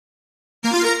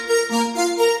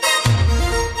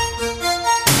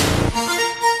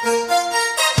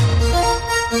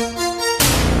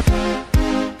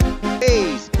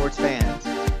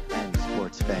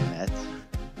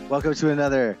welcome to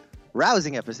another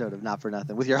rousing episode of Not For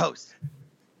Nothing with your host,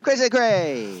 Chris and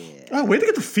Gray. Oh, way to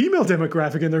get the female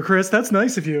demographic in there, Chris. That's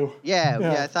nice of you.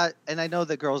 Yeah, I thought, and I know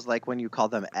that girls like when you call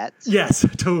them ets. Yes,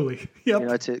 totally. Yep. You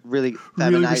know, it's really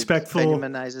respectful.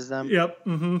 feminizes them. Yep.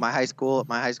 Mm-hmm. My high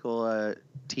school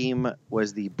team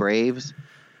was the Braves.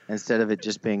 Instead of it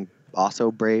just being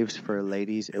also Braves for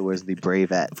ladies, it was the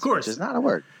Bravettes. Of course. Which is not a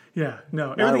word. Yeah,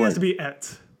 no. Everything has to be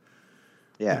et.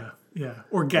 Yeah.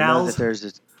 Or gals.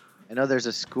 I know there's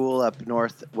a school up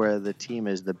north where the team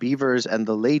is the Beavers and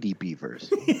the Lady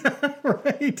Beavers. Yeah,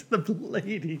 right. The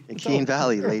lady. In Keene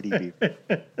Valley, Lady Beaver.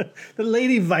 The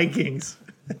Lady Vikings.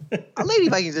 Lady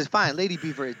Vikings is fine. Lady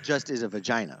Beaver is a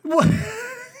vagina. What?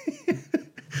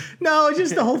 No, it's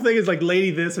just the whole thing is like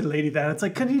lady this and lady that. It's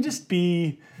like, could you just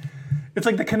be... It's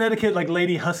like the Connecticut, like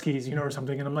Lady Huskies, or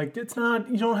something. And I'm like, it's not,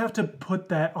 you don't have to put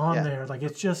that on there. Like,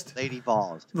 it's just... Lady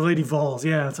Vols. The Lady Vols,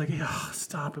 yeah. It's like,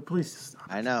 stop it. Please stop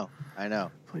it. I know.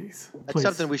 Please. That's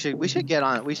something we should get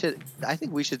on. I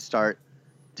think we should start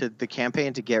the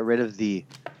campaign to get rid of the,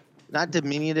 not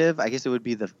diminutive, I guess it would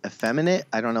be the effeminate.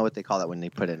 I don't know what they call that when they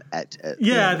put an et.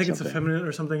 Yeah, I think it's effeminate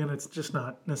or something, and it's just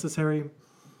not necessary.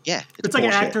 Yeah, it's like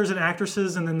actors and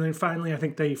actresses, and then finally, I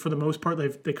think for the most part,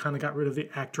 they kind of got rid of the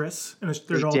actress, and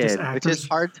they're all just actors.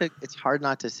 It's hard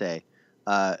not to say.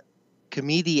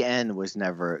 Comedian was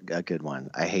never a good one.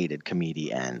 I hated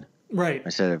comedian. Right.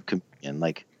 Instead of comedian,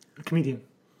 like a comedian.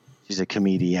 She's a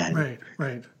comedian.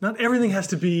 Right. Not everything has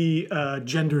to be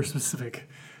gender specific.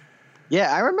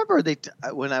 Yeah, I remember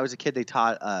when I was a kid, they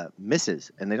taught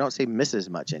Mrs., and they don't say Mrs.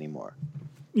 much anymore.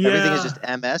 Yeah. Everything is just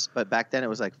MS, but back then it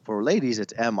was like for ladies,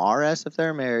 it's MRS if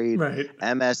they're married,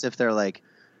 right. MS if they're like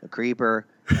a creeper,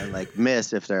 and like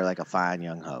Miss if they're like a fine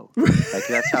young hoe. Like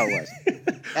that's how it was.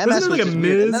 MS was like just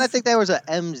weird. And then I think there was a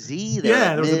MZ.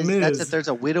 There was a Ms. That's if there's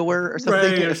a widower or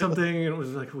something. Right, or something. And it was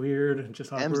like weird and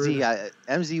just awkward.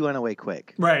 MZ went away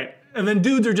quick. Right. And then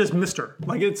dudes are just Mr.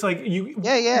 Like it's like you.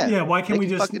 Yeah. Yeah. Why can't we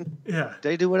just?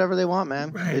 They do whatever they want,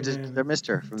 man. Right. They're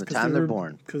Mr. from the time they're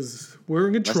born. Because we're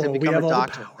in control. Unless they become we have a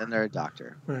doctor, all the power. then they're a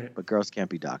doctor. Right. But girls can't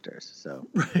be doctors. So.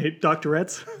 Right.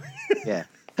 Doctorettes. Yeah.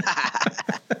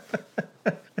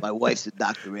 My wife's a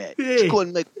doctorette. Hey. She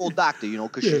couldn't make full doctor,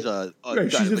 because she's a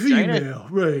she's a female,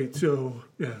 right? So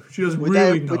she doesn't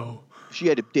really know. If she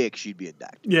had a dick, she'd be a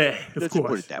doctor. Yeah, of Let's course.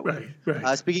 put it that way.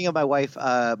 Right. Speaking of my wife,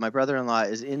 my brother-in-law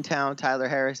is in town. Tyler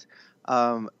Harris.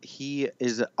 He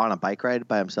is on a bike ride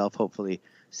by himself, hopefully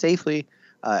safely.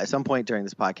 At some point during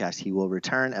this podcast, he will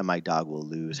return, and my dog will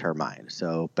lose her mind.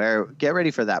 So get ready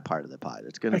for that part of the pod.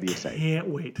 It's going to be exciting. Can't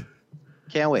wait.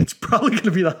 Can't wait. It's probably going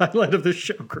to be the highlight of the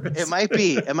show, Chris. It might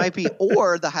be.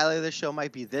 Or the highlight of the show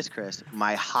might be this, Chris.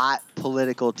 My hot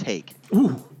political take.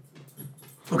 Ooh.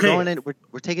 Okay.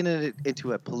 We're taking it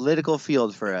into a political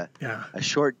field for a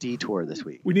short detour this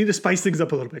week. We need to spice things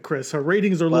up a little bit, Chris. Our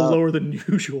ratings are a little lower than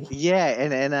usual. Yeah,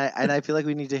 and I feel like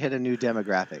we need to hit a new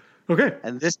demographic. Okay.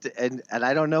 And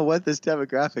I don't know what this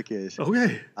demographic is.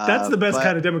 Okay. That's the best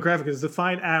kind of demographic, is to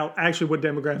find out actually what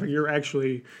demographic you're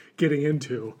actually getting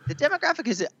into. The demographic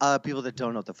is people that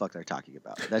don't know what the fuck they're talking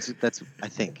about. That's I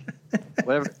think.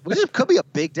 Whatever. Which could be a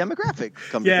big demographic.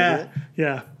 Yeah.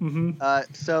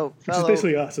 Mm-hmm. Which is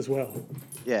basically us as well.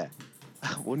 Yeah.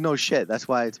 Well, no shit. That's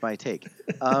why it's my take.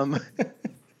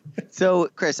 So,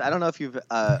 Chris, I don't know if you've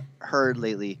heard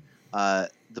lately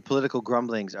the political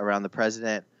grumblings around the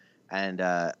president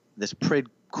and this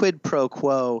quid pro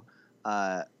quo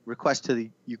request to the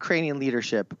Ukrainian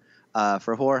leadership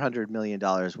for $400 million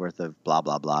worth of blah,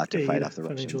 blah, blah to fight off the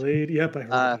Russians. Financial aid. Yep, I heard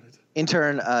about it. In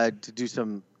turn, to do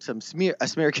a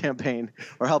smear campaign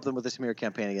or help them with a smear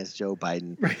campaign against Joe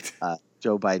Biden. Right.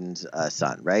 Joe Biden's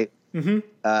son, right? Mm-hmm.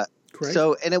 Correct.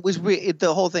 So, and it was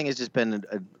the whole thing has just been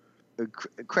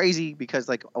crazy because,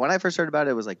 like, when I first heard about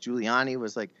it, it was like Giuliani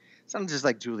was like, it sounded just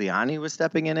like Giuliani was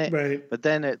stepping in it. Right. But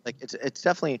then it's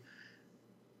definitely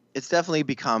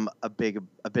become a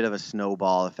bit of a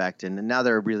snowball effect, and now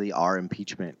there really are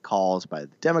impeachment calls by the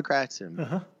Democrats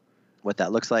and what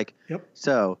that looks like. Yep.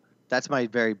 So that's my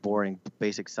very boring,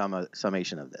 basic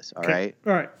summation of this. All right.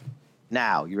 All right.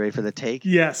 Now, you ready for the take?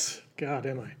 Yes. God,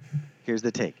 am I? Here's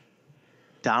the take.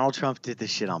 Donald Trump did this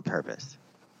shit on purpose.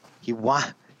 He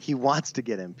wants to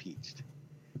get impeached.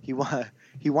 He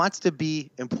wants to be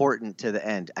important to the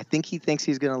end. I think he thinks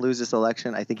he's going to lose this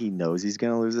election. I think he knows he's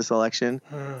going to lose this election.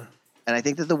 And I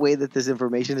think that the way that this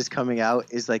information is coming out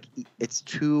is like it's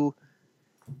too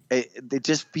 – it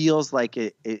just feels like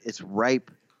it's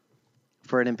ripe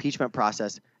for an impeachment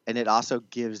process, and it also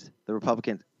gives the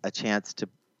Republicans a chance to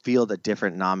field a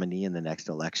different nominee in the next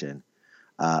election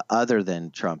other than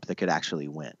Trump that could actually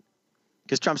win.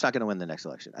 because Trump's not going to win the next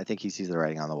election. I think he sees the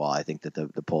writing on the wall. I think that the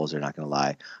polls are not going to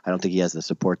lie. I don't think he has the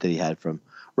support that he had from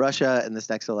Russia in this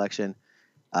next election.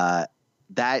 That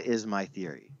is my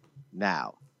theory.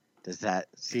 Now, does that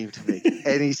seem to make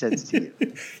any sense to you?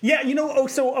 Yeah,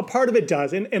 so a part of it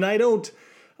does, and I don't.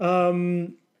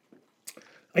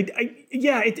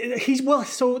 He's well.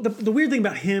 So the weird thing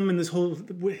about him and this whole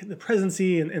the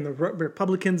presidency and the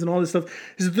Republicans and all this stuff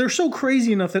is that they're so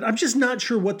crazy enough that I'm just not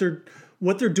sure what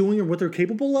they're doing or what they're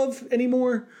capable of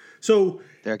anymore. So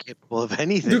they're capable of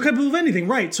anything. They're capable of anything,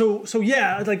 right? So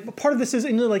yeah, like part of this is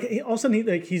like all of a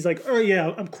sudden he's like, oh yeah,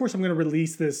 of course I'm going to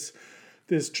release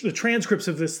the transcripts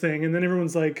of this thing, and then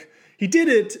everyone's like, he did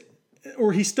it,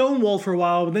 or he stonewalled for a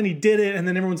while, but then he did it, and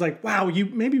then everyone's like, wow, you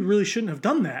maybe really shouldn't have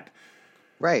done that.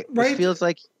 Right. It feels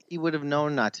like he would have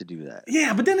known not to do that.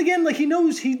 Yeah, but then again, like he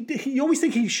knows he always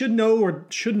think he should know or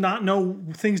should not know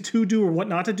things to do or what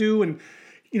not to do, and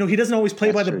he doesn't always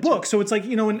play by the book. So it's like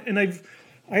and I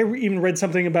even read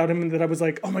something about him that I was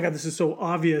like, oh my god, this is so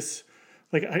obvious.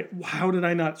 Like how did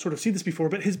I not sort of see this before?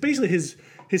 But his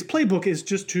playbook is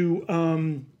just to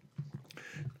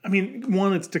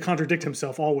one, it's to contradict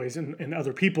himself always and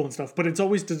other people and stuff, but it's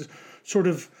always to sort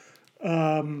of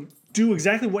do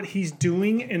exactly what he's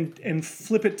doing and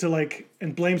flip it to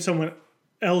and blame someone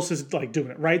else is doing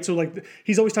it, right? So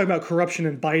he's always talking about corruption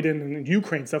and Biden and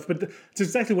Ukraine stuff, but it's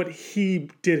exactly what he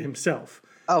did himself.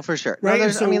 Oh, for sure. Right?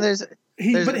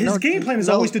 No, but his game plan is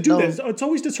always to do this. It's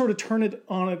always to sort of turn it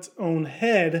on its own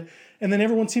head, and then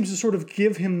everyone seems to sort of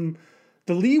give him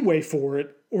the leeway for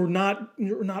it or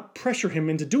not pressure him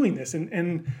into doing this.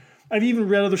 And I've even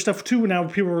read other stuff too. Now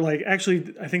people are like,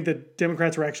 actually, I think that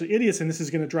Democrats are actually idiots, and this is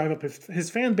going to drive up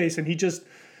his fan base. And he just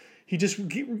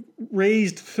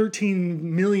raised $13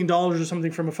 million or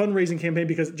something from a fundraising campaign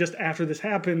because just after this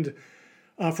happened,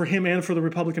 for him and for the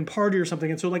Republican Party or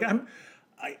something. And so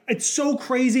it's so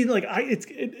crazy.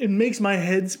 It makes my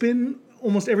head spin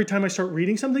almost every time I start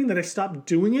reading something that I stop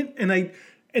doing it.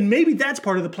 And maybe that's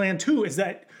part of the plan too, is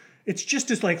that it's just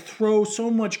to throw so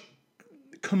much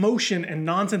commotion and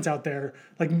nonsense out there.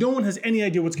 No one has any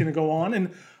idea what's going to go on,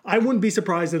 and I wouldn't be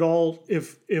surprised at all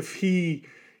if he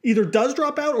either does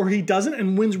drop out or he doesn't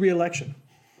and wins re-election.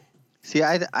 See,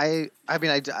 and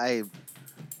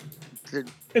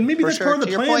maybe that's part of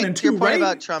the plan then too, your point right?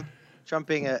 About Trump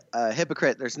being a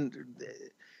hypocrite. There's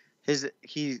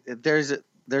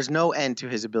no end to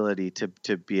his ability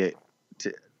to be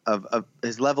of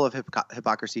his level of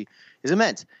hypocrisy is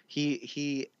immense.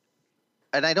 He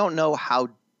and I don't know how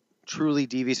truly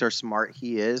devious or smart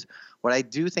he is. What I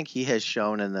do think he has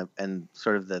shown and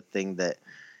sort of the thing that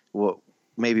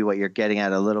maybe what you're getting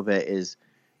at a little bit is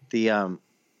he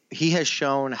has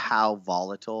shown how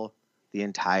volatile the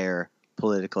entire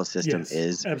political system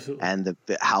is, absolutely. And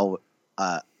how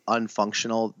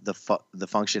unfunctional the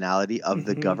functionality of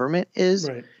the government is,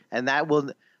 right. And that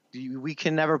we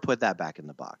can never put that back in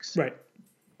the box, right?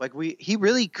 He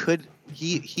really could.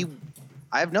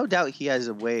 I have no doubt he has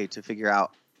a way to figure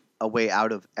out a way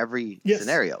out of every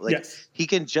scenario. He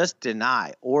can just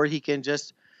deny, or he can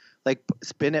just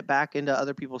spin it back into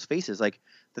other people's faces.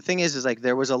 The thing is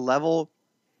there was a level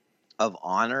of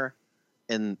honor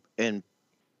in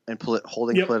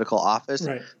holding political office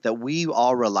that we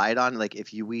all relied on.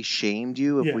 We shamed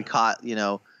you, if we caught,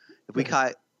 we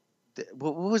caught.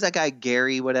 What was that guy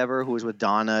Gary who was with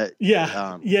Donna?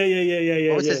 Yeah.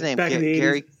 What was his name? Back in the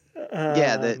 80s.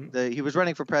 Gary. He was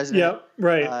running for president. Yep,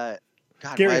 right.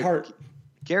 Gary Hart.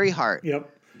 Gary Hart. Yep.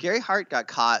 Gary Hart got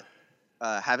caught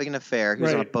having an affair. He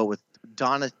was on a boat with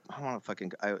Donna. I don't want to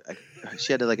fucking.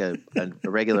 She had a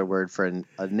regular word for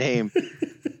a name.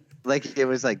 It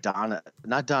was Donna,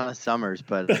 not Donna Summers,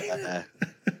 but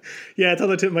yeah, it's on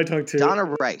the tip of my tongue too. Donna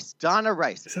Rice.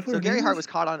 So Gary Hart was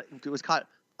caught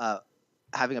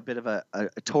having a bit of a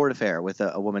toward affair with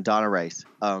a woman, Donna Rice,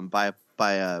 by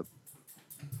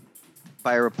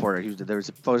a reporter. There was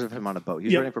a photo of him on a boat. He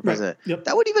was running for president. Right. Yep.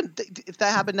 That would even, if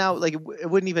that happened now, it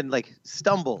wouldn't even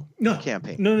stumble the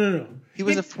campaign. No. He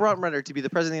was a front runner to be the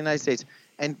president of the United States,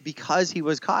 and because he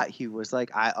was caught, he was all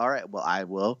right, well, I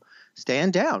will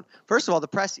stand down. First of all, the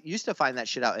press used to find that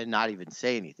shit out and not even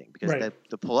say anything because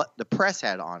the press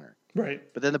had honor. Right.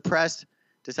 But then the press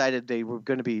decided they were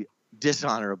going to be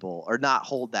dishonorable or not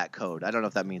hold that code. I don't know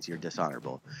if that means you're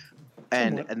dishonorable.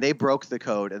 And they broke the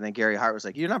code, and then Gary Hart was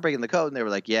like, "You're not breaking the code," and they were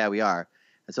like, "Yeah, we are."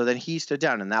 And so then he stood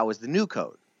down, and that was the new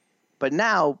code. But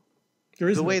now,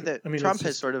 the way that Trump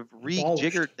has sort of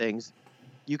rejiggered things,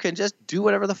 you can just do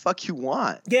whatever the fuck you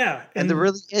want. Yeah, and there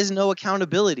really is no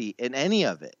accountability in any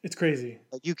of it. It's crazy.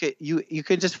 You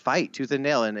can just fight tooth and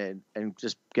nail and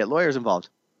just get lawyers involved.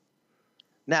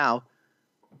 Now,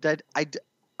 that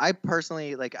I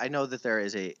personally like. I know that there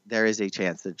is a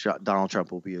chance that Donald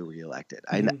Trump will be reelected.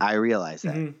 I realize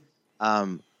that.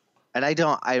 Mm-hmm. And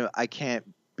I can't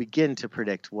begin to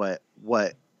predict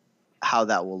how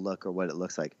that will look or what it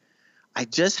looks like. I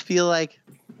just feel like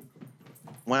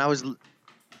when I was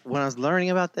learning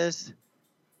about this,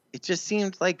 it just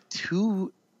seemed like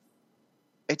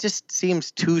it just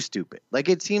seems too stupid. Like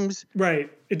it seems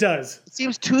right. It does. It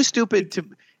seems too stupid to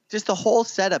just the whole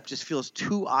setup just feels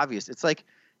too obvious. It's like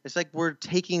we're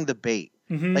taking the bait.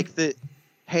 Mm-hmm. Like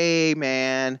hey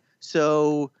man,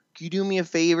 so can you do me a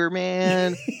favor,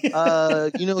 man? Joe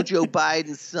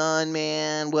Biden's son,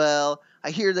 man. Well,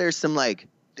 I hear there's some like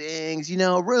things,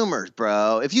 rumors,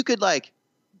 bro. If you could like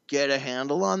get a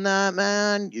handle on that,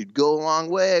 man, you'd go a long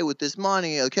way with this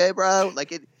money, okay, bro?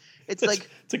 Like it's like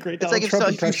it's a great it's like Trump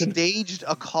if impression. you staged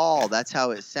a call, that's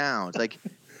how it sounds. Like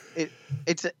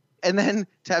and then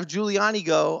to have Giuliani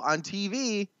go on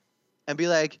TV and be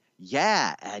like,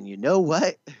 yeah, and you know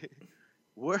what?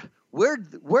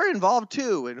 We're involved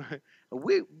too, and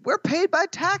we're paid by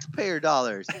taxpayer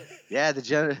dollars. Yeah,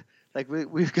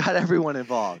 we've got everyone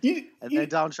involved. Then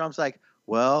Donald Trump's like,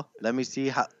 well, let me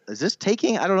see is this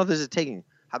taking? I don't know if this is taking.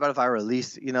 How about if I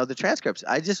release, the transcripts?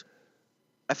 I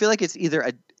feel like it's either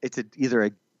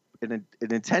an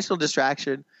intentional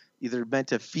distraction, either meant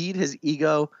to feed his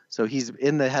ego, so he's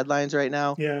in the headlines right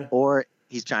now, or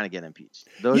he's trying to get impeached.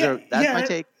 That's my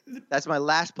take. That's my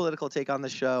last political take on the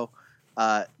show.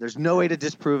 There's no way to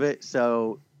disprove it,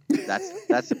 so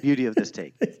that's the beauty of this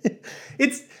take.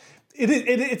 It's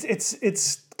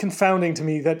confounding to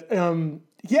me that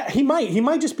he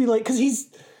might just be like, because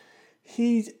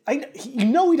he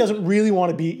doesn't really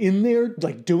want to be in there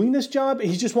like doing this job.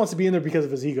 He just wants to be in there because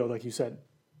of his ego, like you said.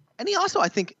 And he also, I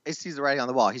think, sees the writing on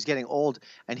the wall. He's getting old,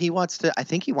 and I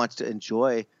think he wants to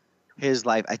enjoy his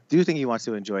life. I do think he wants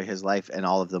to enjoy his life and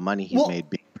all of the money he's made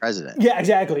being president. Yeah,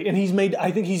 exactly. And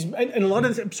and a lot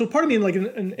of this, so part of me, like,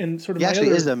 in sort of, he actually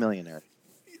is a millionaire.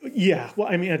 Yeah, well,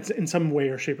 I mean, in some way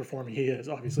or shape or form, he is,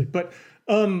 obviously. But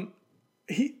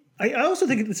I also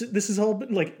think this is all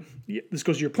like, this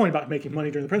goes to your point about making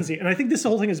money during the presidency, and I think this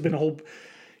whole thing has been a whole,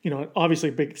 obviously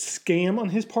a big scam on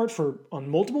his part on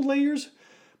multiple layers.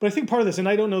 But I think part of this, and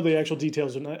I don't know the actual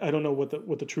details, and I don't know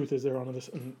what the truth is there on this,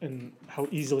 and how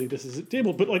easily this is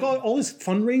tabled. But like all this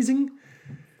fundraising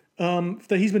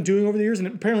that he's been doing over the years, and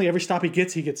apparently every stop he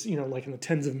gets, like in the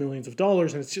tens of millions of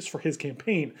dollars, and it's just for his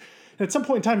campaign. And at some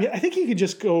point in time, I think he could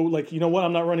just go like, you know what,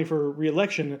 I'm not running for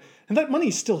re-election, and that money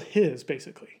is still his,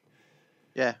 basically.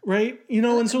 Yeah. Right.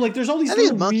 And so like, there's all these. I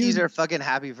think monkeys are fucking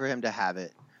happy for him to have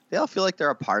it. They all feel like they're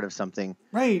a part of something.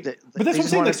 Right. But that's what I'm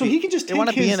saying. Like, so he can just they want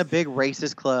to be in a big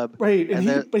racist club. Right.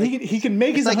 He can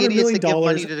make his $100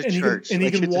 million and he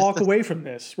can walk away from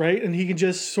this. Right. And he can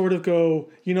just sort of go,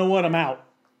 you know what? I'm out.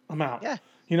 Yeah.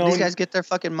 These guys get their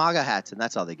fucking MAGA hats, and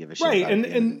that's all they give a shit about.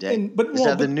 Right, but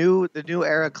the new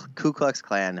era Ku Klux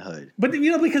Klan hood. But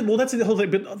because that's the whole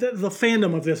thing. But the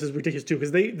fandom of this is ridiculous too,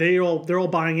 because they're all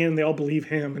buying in. They all believe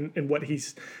him and what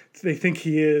they think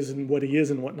he is and what he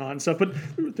is and whatnot and stuff. But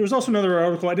there was also another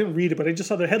article, I didn't read it, but I just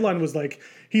saw the headline was like,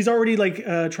 he's already like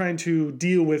trying to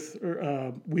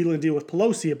wheel and deal with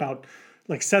Pelosi about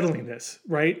like settling this,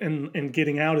 right, and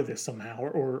getting out of this somehow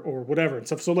or whatever and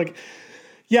stuff. So like.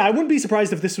 Yeah, I wouldn't be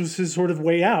surprised if this was his sort of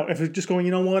way out. If it's just going,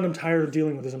 you know what, I'm tired of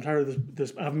dealing with this. I'm tired of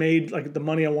this. I've made like the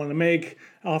money I wanted to make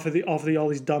off of all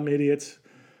these dumb idiots.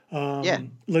 I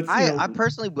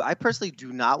personally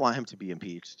do not want him to be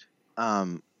impeached.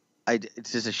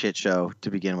 It's just a shit show to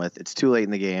begin with. It's too late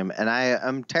in the game, and I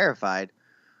am terrified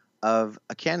of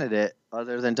a candidate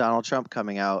other than Donald Trump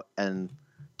coming out and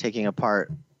taking apart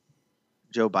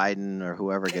Joe Biden or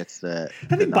whoever gets the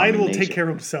I think Biden will take care of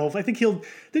himself. I think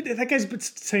that guy's been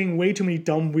saying way too many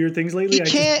dumb, weird things lately.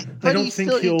 He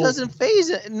doesn't phase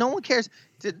it. No one cares.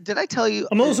 Did I tell you?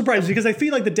 I'm a little surprised because I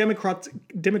feel like the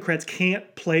Democrats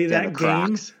can't play that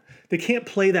game. They can't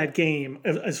play that game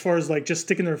as far as like just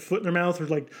sticking their foot in their mouth or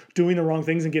like doing the wrong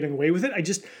things and getting away with it.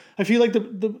 I feel like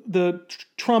the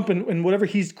Trump and whatever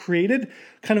he's created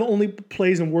kind of only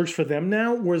plays and works for them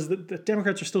now, whereas the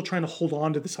Democrats are still trying to hold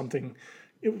on to something.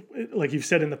 Like you've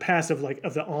said in the past of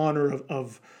the honor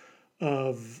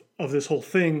of this whole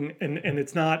thing, and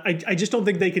it's not. I just don't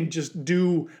think they can just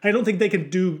do. I don't think they can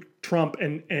do Trump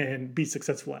and be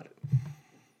successful at it.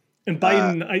 And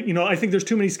Biden, I think there's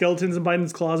too many skeletons in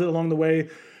Biden's closet along the way.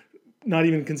 Not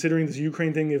even considering this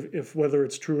Ukraine thing, if whether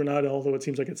it's true or not, although it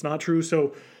seems like it's not true.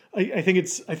 So I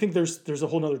think there's a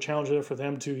whole other challenge there for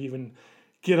them to even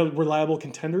get a reliable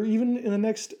contender even in the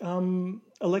next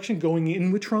election going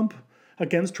in with Trump.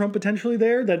 against Trump potentially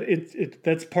there. That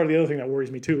that's part of the other thing that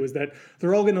worries me too, is that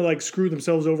they're all going to like screw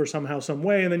themselves over somehow, some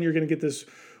way, and then you're going to get this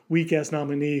weak ass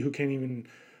nominee who can't even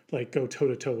like go toe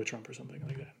to toe with Trump or something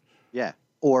like that. Yeah,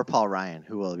 or Paul Ryan,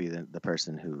 who will be the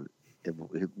person who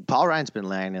Paul Ryan's been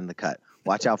laying in the cut.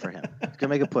 Watch out for him. He's gonna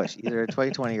make a push either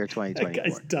 2020 or 2024. That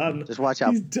guy's done. Just watch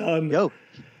out. He's done. Yo,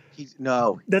 he's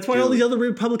no. That's why all these other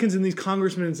Republicans and these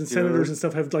congressmen and senators and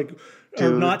stuff have like are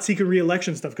not seeking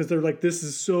re-election stuff because they're like, this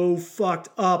is so fucked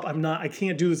up. I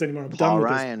can't do this anymore. I'm done with Paul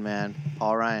Ryan, man.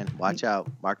 Paul Ryan, watch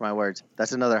out. Mark my words.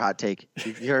 That's another hot take.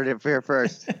 You heard it here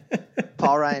first.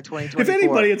 Paul Ryan, 2024. If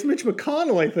anybody, it's Mitch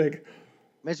McConnell, I think.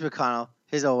 Mitch McConnell,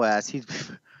 his old ass. He's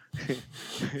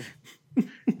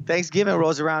Thanksgiving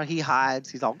rolls around, he hides.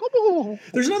 He's all.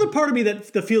 There's another part of me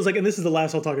that feels like, and this is the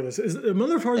last I'll talk of this. Is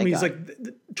another part of me is like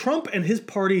Trump and his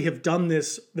party have done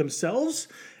this themselves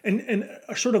and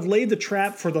sort of laid the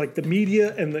trap for like the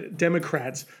media and the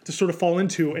Democrats to sort of fall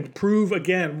into and prove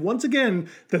once again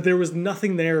that there was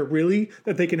nothing there really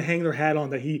that they can hang their hat on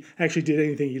that he actually did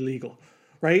anything illegal,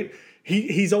 right?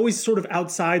 He's always sort of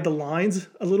outside the lines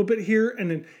a little bit here, and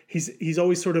then he's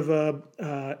always sort of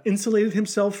insulated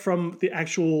himself from the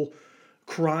actual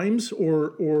crimes or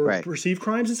perceived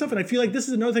crimes and stuff. And I feel like this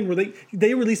is another thing where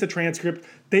they release a transcript,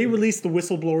 they release the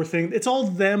whistleblower thing. It's all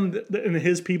them and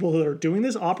his people that are doing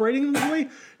this, operating in this way,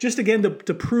 just again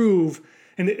to prove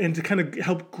and to kind of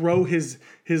help grow his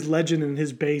legend and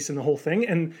his base and the whole thing.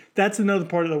 And that's another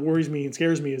part that worries me and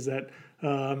scares me is that.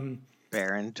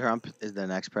 Barron Trump is the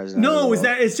next president. No,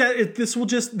 this will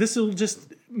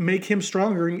just make him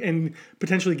stronger and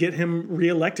potentially get him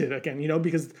reelected again. You know,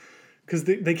 because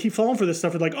they keep falling for this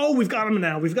stuff. They're like, oh, we've got him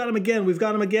now, we've got him again, we've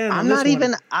got him again. I'm not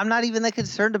even that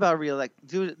concerned about reelect.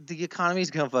 Dude, the economy's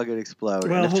gonna fucking explode.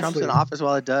 Well, and if Trump's in office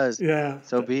while it does,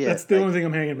 so be it. That's the only thing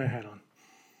I'm hanging my hat on.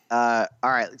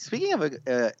 All right. Speaking of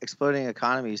exploding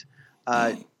economies,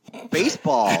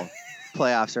 baseball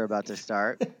playoffs are about to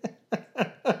start.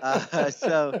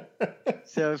 So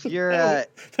if you're that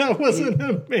was an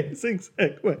amazing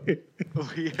segue.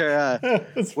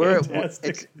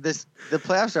 The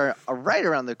playoffs are right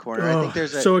around the corner. I think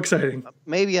there's so exciting.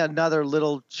 Maybe another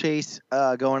little chase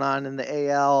going on in the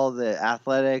AL. The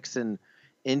Athletics and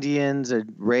Indians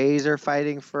and Rays are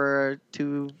fighting for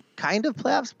two kind of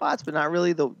playoff spots, but not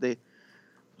really.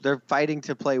 They're fighting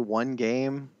to play one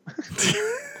game.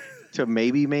 To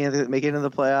maybe make it into the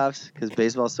playoffs because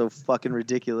baseball's so fucking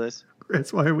ridiculous.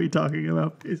 Chris, why are we talking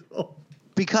about baseball?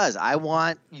 Because I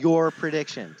want your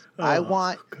predictions. I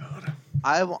want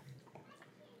to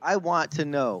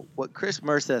know what Chris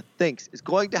Mersa thinks is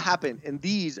going to happen in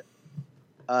these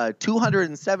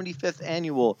 275th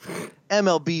annual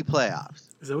MLB playoffs.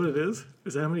 Is that what it is?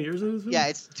 Is that how many years it is? Yeah,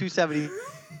 it's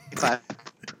 275.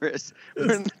 Chris,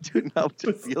 we're not doing how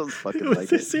it feels fucking like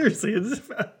it. Seriously,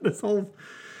 this whole.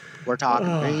 We're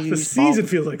talking. The season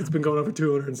feels like it's been going on for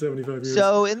 275 years.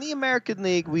 So in the American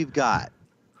League, we've got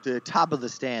the top of the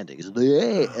standings.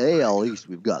 The AL East,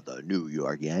 we've got the New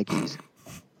York Yankees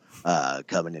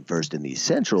coming in first in the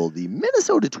Central. The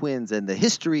Minnesota Twins and the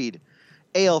historied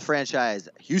AL franchise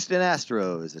Houston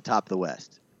Astros atop the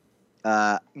West.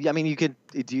 I mean, you could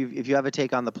if you have a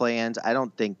take on the play-ins. I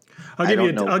don't think. I'll give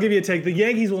you a take. The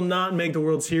Yankees will not make the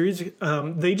World Series.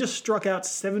 They just struck out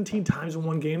 17 times in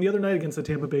one game the other night against the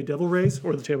Tampa Bay Devil Rays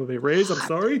or the Tampa Bay Rays. I'm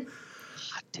sorry.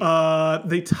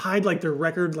 They tied like their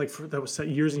record that was set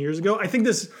years and years ago. I think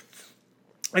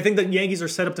the Yankees are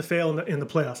set up to fail in the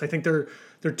playoffs. I think they're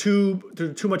too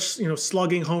much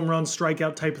slugging, home run,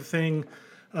 strikeout type of thing.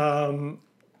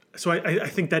 So I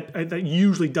think that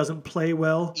usually doesn't play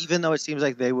well. Even though it seems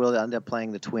like they will end up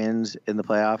playing the Twins in the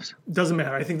playoffs? Doesn't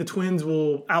matter. I think the Twins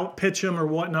will out-pitch them or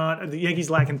whatnot. The Yankees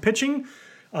lack in pitching.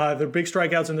 They're big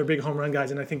strikeouts and they're big home run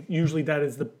guys, and I think usually that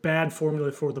is the bad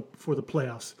formula for the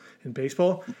playoffs in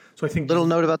baseball. So I think little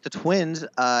note about the Twins: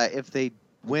 if they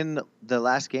win the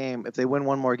last game, if they win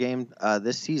one more game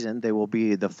this season, they will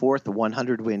be the fourth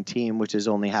 100-win team, which has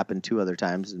only happened 2 other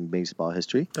times in baseball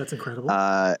history. That's incredible.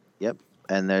 Yep.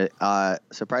 And they're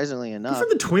surprisingly enough, for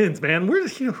the Twins, man.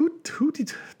 Who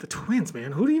did the Twins,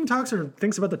 man? Who even talks or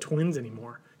thinks about the Twins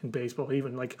anymore in baseball?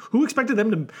 Even like who expected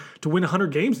them to win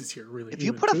 100 games this year? Really? If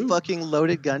you put a fucking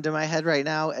loaded gun to my head right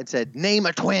now and said name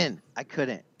a twin, I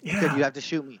couldn't. Yeah. You have to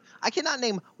shoot me. I cannot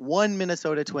name one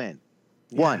Minnesota Twin.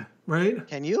 One. Right?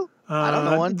 Can you? I don't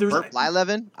know one. Bert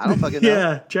Blyleven? I don't fucking know.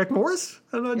 Yeah. Jack Morris?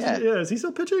 I don't know. Yeah. Is he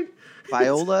still pitching?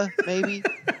 Viola, maybe.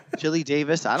 Chili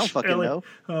Davis. I don't fucking know.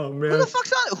 Oh man.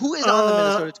 Who is on the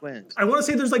Minnesota Twins? I want to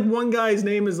say there's like one guy's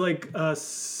name is like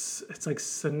it's like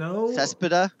Sano.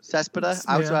 Cespedes. That's what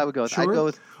I would go with. Sure. I'd go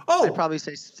with Oh, I'd probably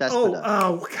say Cespedes.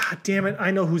 oh, god damn it!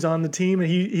 I know who's on the team, and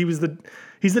he's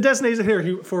the designated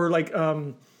hitter for like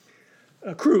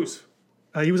Cruz.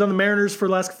 He was on the Mariners for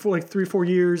like 3-4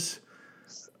 years.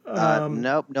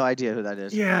 Nope, no idea who that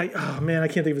is. Yeah. Oh man, I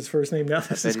can't think of his first name now.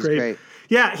 This is he's great. great.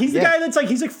 Yeah, he's the guy that's like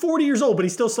he's like 40 years old, but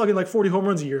he's still slugging like 40 home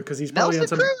runs a year because he's probably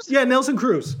Nelson on some. Cruz? Yeah, Nelson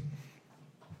Cruz.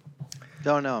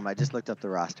 Don't know him. I just looked up the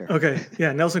roster. Okay,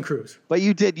 yeah, Nelson Cruz. But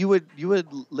you would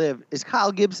live. Is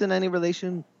Kyle Gibson any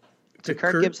relation to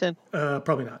Kirk Gibson?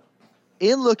 Probably not.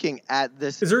 In looking at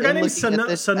this, Is there a guy named Sano?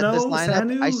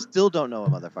 Sanu? I still don't know a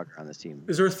motherfucker on this team.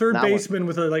 Is there a third Not one. baseman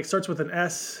with a like starts with an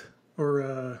S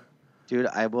or? Dude,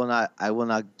 I will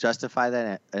not justify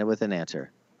that with an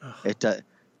answer. It does.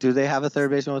 Do they have a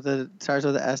third baseman with a starts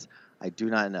with an S? I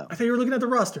do not know. I thought you were looking at the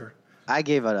roster. I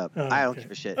gave it up. Oh, I don't okay.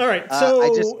 give a shit. All right.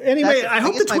 So anyway, I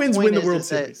hope guess the my Twins point win the is World that-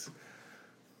 Series.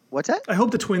 What's that? I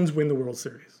hope the Twins win the World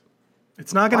Series.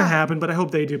 It's not going to Why? happen, but I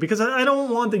hope they do because I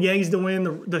don't want the Yankees to win.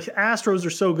 The Astros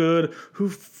are so good. Who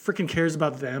freaking cares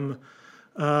about them?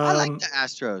 I like the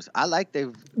Astros. I like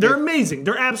They're amazing.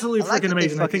 They're absolutely I like freaking that they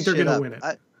amazing. I think they're fucking going to shit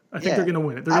win it. up. I think they're going to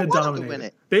win it. They're I going to want them to dominate win it.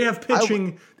 it. They have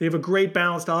pitching. They have a great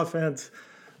balanced offense.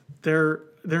 They're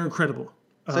incredible.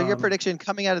 So your prediction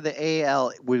coming out of the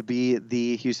AL would be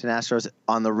the Houston Astros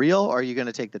on the real, or are you going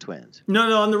to take the Twins?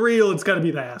 No, on the real, it's got to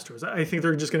be the Astros. I think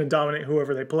they're just going to dominate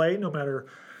whoever they play, no matter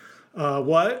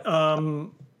what.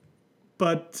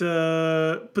 But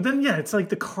then yeah, it's like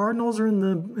the Cardinals are in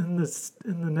the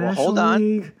National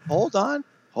League. Hold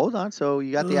on. So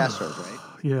you got the Astros, right?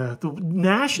 Yeah, the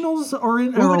Nationals are a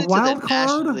Moving into wild the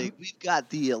National card. League, we've got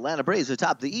the Atlanta Braves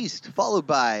atop the East, followed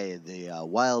by the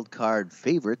wild card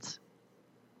favorites,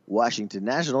 Washington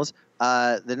Nationals.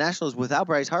 The Nationals without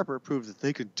Bryce Harper proved that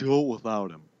they could do it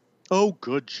without him. Oh,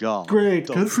 good job. Great,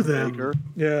 Dusty good for them. Baker.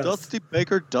 Yeah, Dusty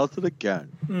Baker does it again.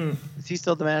 Is he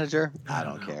still the manager? I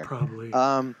don't care. Probably.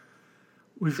 So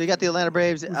you got the Atlanta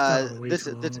Braves. gone way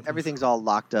too long with Everything's all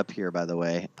locked up here, by the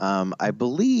way. I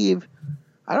believe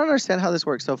I don't understand how this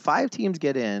works. So 5 teams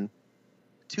get in,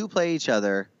 2 play each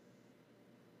other.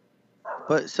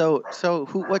 But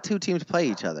what 2 teams play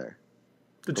each other?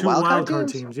 the 2 wild card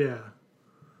teams. Yeah.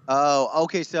 Oh,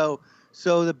 okay. So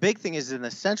the big thing is in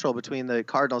the Central between the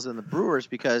Cardinals and the Brewers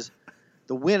because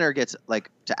the winner gets like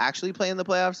to actually play in the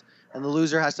playoffs, and the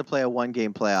loser has to play a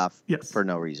 1-game playoff for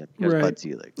no reason because Right. Bud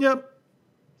Selig. Yep.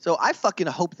 So I fucking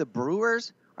hope the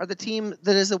Brewers are the team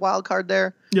that is the wild card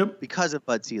there. Yep. Because of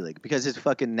Bud Selig, because his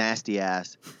fucking nasty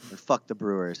ass, and fuck the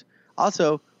Brewers.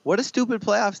 Also, what a stupid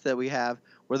playoffs that we have,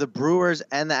 where the Brewers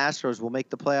and the Astros will make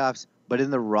the playoffs, but in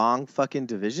the wrong fucking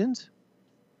divisions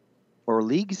or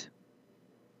leagues,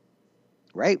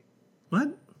 right?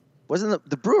 What? Wasn't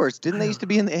the Brewers? Didn't they used to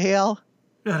be in the AL?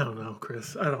 I don't know,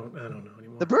 Chris. I don't know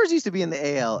anymore. The Brewers used to be in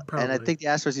the AL, and I Probably. think the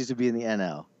Astros used to be in the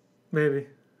NL. Maybe.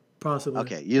 Possibly.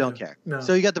 Okay, you don't care. No.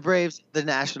 So you got the Braves, the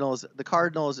Nationals, the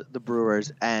Cardinals, the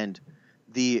Brewers, and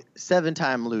the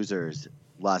 7-time losers,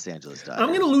 Los Angeles Dodgers. I'm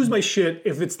going to lose my shit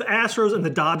if it's the Astros and the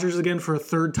Dodgers again for a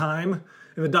third time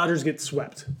and the Dodgers get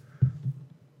swept.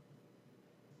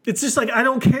 It's just like, I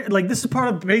don't care. Like, this is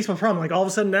part of the baseball problem. Like, all of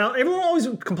a sudden now, everyone always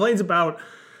complains about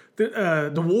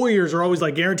the Warriors are always,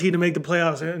 like, guaranteed to make the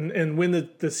playoffs and win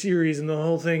the series and the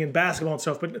whole thing and basketball and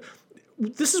stuff. But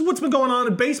this is what's been going on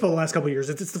in baseball the last couple of years.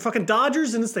 It's the fucking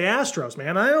Dodgers and it's the Astros,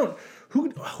 man.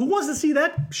 Who wants to see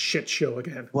that shit show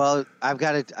again? Well, I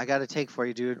got a take for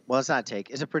you, dude. Well, it's not a take.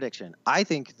 It's a prediction. I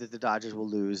think that the Dodgers will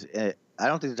lose. I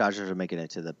don't think the Dodgers are making it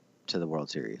to the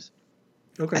World Series.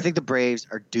 Okay. I think the Braves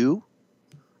are due.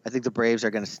 I think the Braves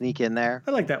are going to sneak in there. I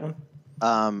like that one.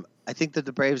 I think that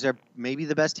the Braves are maybe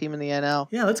the best team in the NL.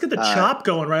 Yeah, let's get the chop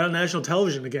going right on national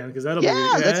television again because that'll be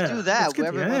Let's do that. Let's get-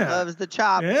 Everyone loves the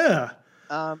chop. Yeah.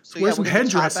 So Wear some we'll get the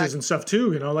chop headdresses back. and stuff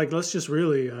too, like let's just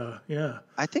really, yeah.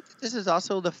 I think that this is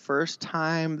also the first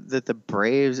time that the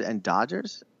Braves and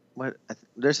Dodgers.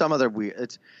 There's some other weird.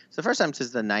 It's the first time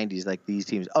since the '90s, like these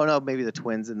teams. Oh no, maybe the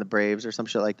Twins and the Braves or some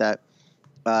shit like that.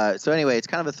 So anyway, it's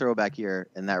kind of a throwback year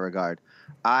in that regard.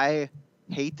 I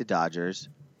hate the Dodgers.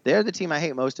 They're the team I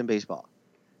hate most in baseball,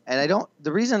 and I don't.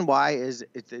 The reason why is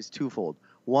it's twofold.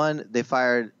 One, they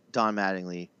fired Don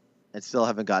Mattingly, and still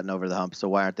haven't gotten over the hump. So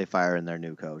why aren't they firing their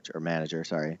new coach or manager?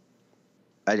 Sorry,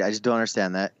 I just don't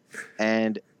understand that.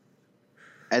 And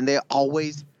they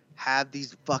always have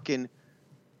these fucking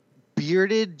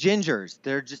bearded gingers.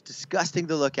 They're just disgusting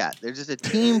to look at. They're just a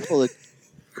team full of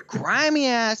grimy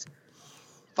ass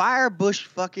firebush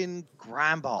fucking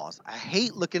grime balls. I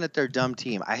hate looking at their dumb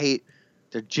team. I hate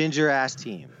their ginger ass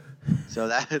team. So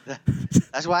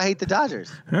that's why I hate the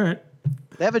Dodgers. All right.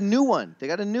 They have a new one. They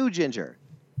got a new ginger.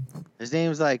 His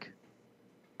name's like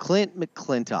Clint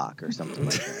McClintock or something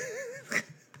like that.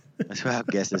 That's what I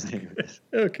guess his name is.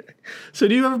 Okay. So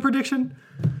do you have a prediction?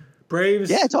 Braves.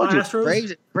 Yeah, I told you.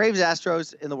 Astros? Braves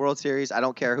Astros in the World Series. I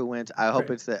don't care who wins. I hope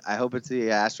Great. it's the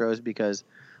Astros because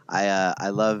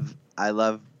I want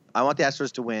the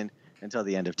Astros to win until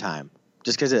the end of time.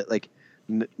 Just because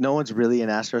no one's really an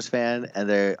Astros fan and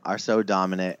they are so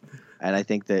dominant. And I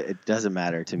think that it doesn't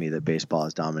matter to me that baseball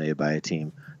is dominated by a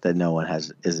team that no one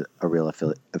is a real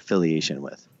affiliation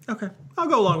with. Okay, I'll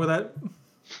go along with that.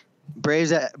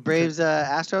 Braves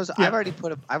Astros. Yeah. I've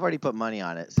already put money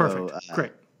on it. So, Perfect.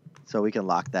 Great. So we can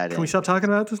lock that in. Can we stop talking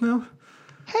about this now?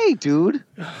 Hey, dude.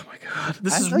 Oh my God,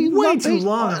 this I is know you way love too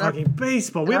baseball, long. and Talking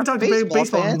baseball. We and haven't our talked about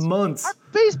baseball fans- in months. Our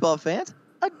baseball fans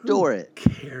adore it.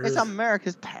 Cares? It's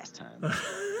America's pastime.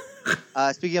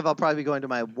 Speaking of, I'll probably be going to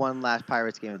my one last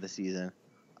Pirates game of the season.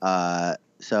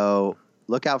 So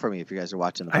look out for me if you guys are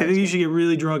watching the I Pirates think you should get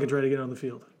really drunk and try to get on the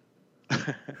field.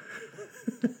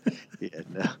 Yeah,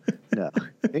 no.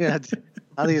 I don't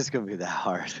think it's going to be that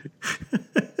hard.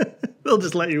 They'll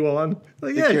just let you on.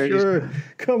 Like, yeah, Security's- sure.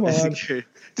 Come on.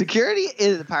 Security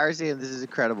in the Pirates game, this is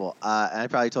incredible. And I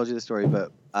probably told you the story,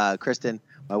 but Kristen,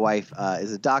 my wife,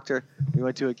 is a doctor. We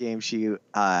went to a game. She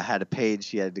had a page.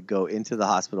 She had to go into the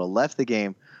hospital, left the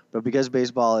game. But because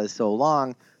baseball is so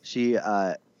long, she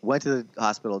went to the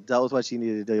hospital, dealt with what she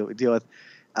needed to deal with,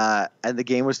 and the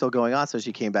game was still going on, so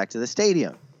she came back to the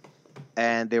stadium.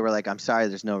 And they were like, I'm sorry,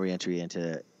 there's no reentry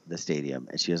into the stadium.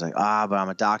 And she was like, but I'm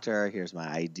a doctor. Here's my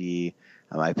ID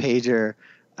and my pager.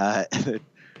 And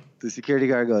the security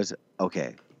guard goes,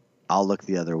 okay, I'll look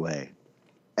the other way.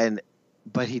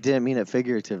 But he didn't mean it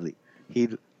figuratively. He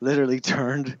literally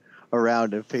turned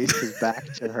around and faced his back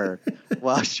to her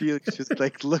while she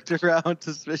just looked around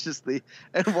suspiciously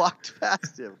and walked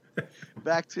past him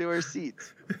back to her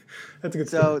seats. That's a good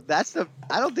So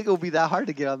I don't think it will be that hard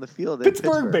to get on the field in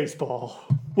Pittsburgh baseball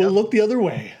will look the other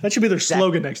way. That should be their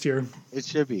slogan next year. It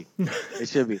should be. It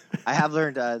should be. I have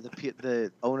learned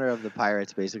the owner of the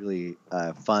Pirates basically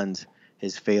funds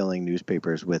his failing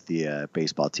newspapers with the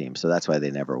baseball team, so that's why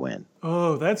they never win.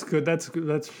 Oh, that's good. That's good.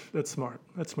 That's smart.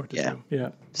 That's smart to do. Yeah.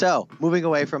 So moving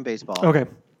away from baseball. Okay.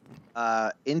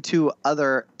 Into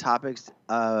other topics.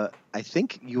 I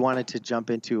think you wanted to jump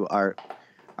into our.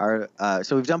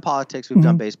 So we've done politics. We've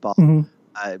done baseball. Mm-hmm.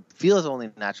 Feels only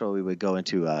natural we would go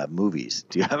into movies.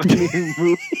 Do you have any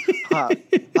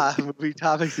movie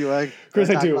topics you want? Chris,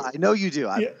 I do. I know you do.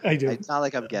 I do. It's not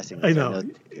like I'm guessing. I know.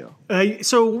 You do.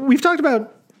 So we've talked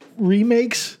about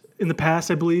remakes in the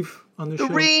past, I believe, on this The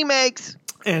show, remakes.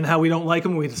 and how we don't like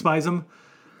them, we despise them,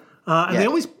 and Yeah.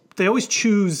 they always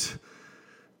choose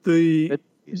the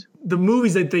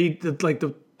movies that they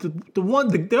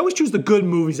always choose the good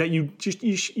movies that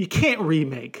you can't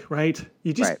remake, right?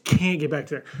 You just Right. can't get back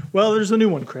there. Well, there's a new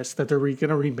one, Chris, that they're going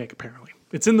to remake. Apparently,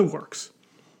 it's in the works.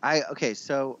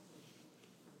 So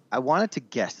I wanted to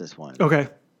guess this one Okay,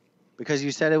 because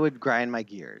you said it would grind my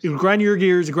gears. it would grind your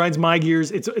gears. It grinds my gears.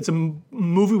 It's a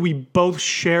movie we both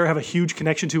share, have a huge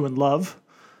connection to, and love.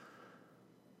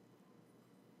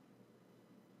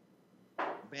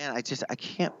 Man, I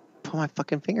can't put my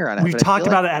fucking finger on it. We've but I talked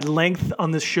feel about it at length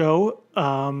on this show.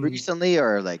 recently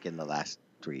or like in the last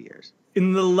 3 years.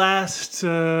 In the last 6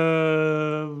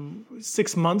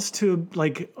 months to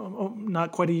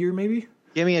not quite a year, maybe.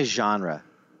 Give me a genre.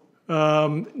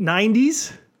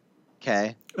 90s.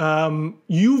 Okay.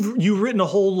 You've written a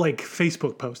whole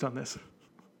Facebook post on this.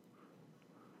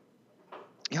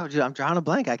 Yo, dude, I'm drawing a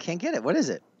blank. I can't get it. What is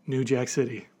it? New Jack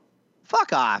City.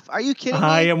 Fuck off. Are you kidding me?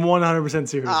 I am 100%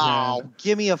 serious, Oh, man.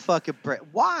 give me a fucking break.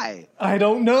 Why? I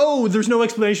don't know. There's no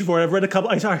explanation for it. I've read a couple.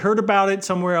 I heard about it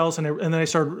somewhere else, and then I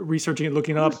started researching it,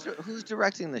 looking up. Who's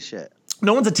directing this shit?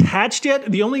 No one's attached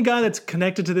yet. The only guy that's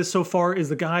connected to this so far is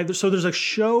the guy. So there's a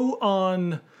show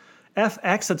on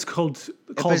FX that's called.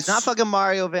 If it's not fucking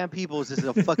Mario Van Peebles, this is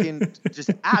a fucking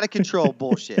just out of control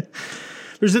bullshit.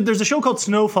 There's a show called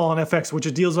Snowfall on FX, which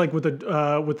it deals with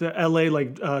the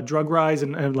LA drug rise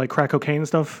and crack cocaine and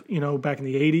stuff, back in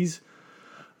the 80s.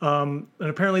 And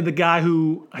apparently the guy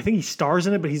who, I think he stars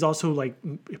in it, but he's also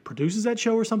produces that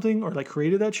show or something, or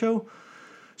created that show.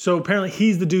 So apparently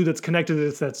he's the dude that's connected to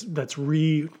this, that's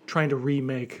trying to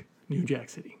remake New Jack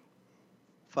City.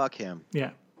 Fuck him.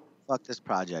 Yeah. Fuck this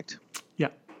project. Yeah.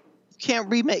 You can't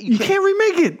remake. You can't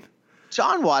remake it.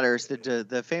 John Waters,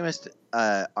 the famous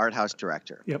art house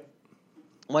director, Yep.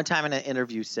 one time in an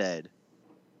interview said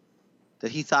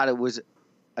that he thought it was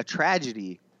a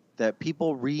tragedy that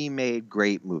people remade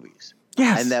great movies.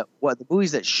 Yes. And that the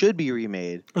movies that should be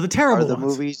remade Or the terrible are the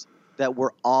ones. movies that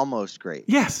were almost great.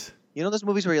 Yes. You know those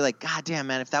movies where you're like, God damn,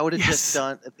 man, if that would have Yes. just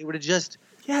done, if they would have just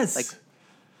Yes. Like,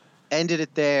 ended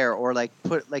it there or like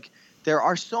put like there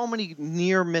are so many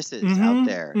near misses out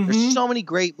there. There's so many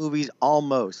great movies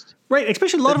almost. Right,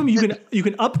 especially a lot of them you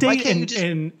can update can't you just-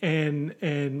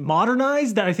 and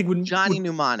modernize that I think would Johnny would,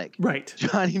 Mnemonic. Right.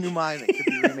 Johnny Mnemonic could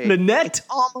be remade. The Net. It's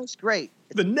almost great.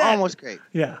 The Net. Almost great.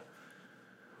 Yeah.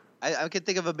 I could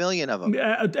think of a million of them.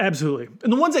 Absolutely,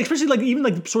 and the ones, especially like even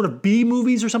like sort of B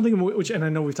movies or something, which, and I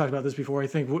know we've talked about this before. I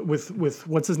think with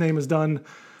what's his name has done,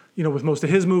 with most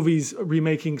of his movies,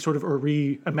 remaking sort of or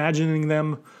reimagining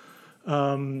them,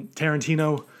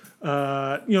 Tarantino,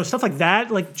 stuff like that.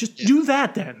 Like just do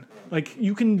that then. Like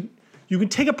you can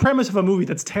take a premise of a movie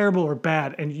that's terrible or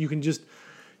bad, and you can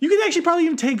actually probably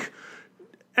even take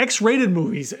X-rated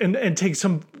movies and take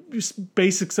some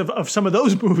basics of some of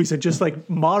those movies and just like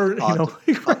modern,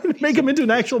 make them into an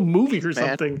actual movie or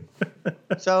something.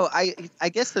 So I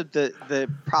guess the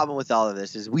problem with all of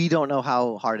this is we don't know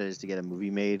how hard it is to get a movie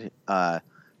made. And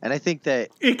I think that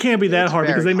it can't be that hard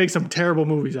because they make some terrible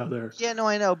movies out there. Yeah, no,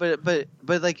 I know, but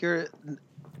like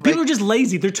people are just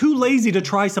lazy. They're too lazy to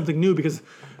try something new because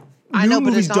I know,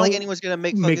 but it's not like anyone's gonna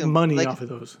make money off of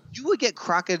those. You would get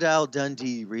Crocodile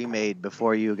Dundee remade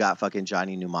before you got fucking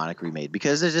Johnny Mnemonic remade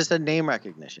because there's just a name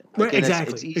recognition. Right,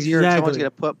 exactly. It's easier. Exactly. Someone's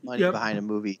gonna put money behind a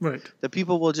movie. Right. The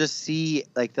people will just see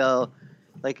some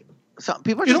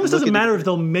people. It almost doesn't matter if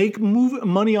they'll make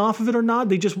money off of it or not.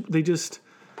 They just.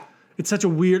 It's such a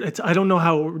weird. I don't know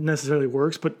how it necessarily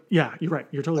works, but yeah, you're right.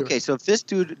 You're totally right. Okay, so if this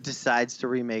dude decides to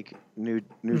remake New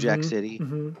Jack City,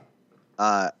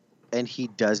 and he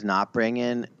does not bring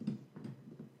in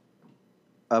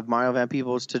Mario Van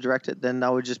Peebles to direct it, then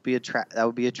that would just be a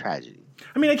tragedy.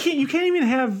 I mean, you can't even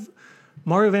have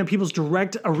Mario Van Peebles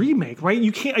direct a remake, right?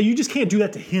 You just can't do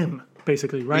that to him,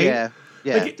 basically, right? Yeah.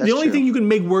 Like, the only thing you can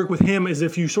make work with him is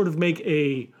if you sort of make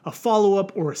a follow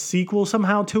up or a sequel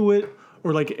somehow to it,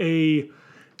 or like a.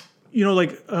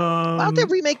 Why don't they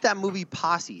remake that movie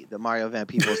Posse, the Mario Van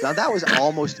Peebles? Now that was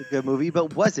almost a good movie,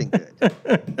 but wasn't good.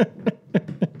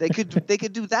 They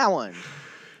could do that one.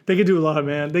 They could do a lot,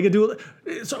 man. They could do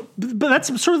so, but that's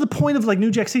sort of the point of like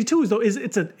New Jack City 2 is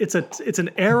it's an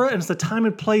era and it's the time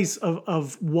and place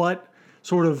of what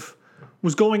sort of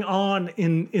was going on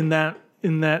in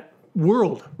that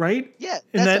world, right? Yeah,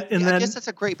 I guess that's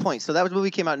a great point. So that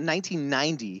movie came out in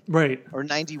 1990, right, or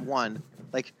 91,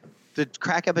 like. The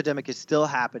crack epidemic is still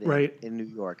happening in New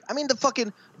York. I mean, the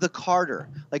Carter,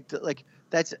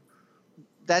 that's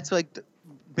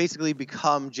basically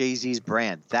become Jay-Z's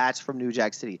brand. That's from New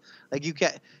Jack City. Like you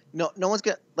can't, no one's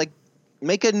gonna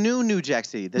make a new Jack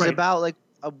City. That's about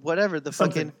whatever the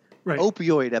fucking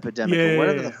opioid epidemic or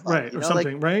whatever the fuck, or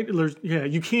something, right?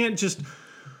 You can't just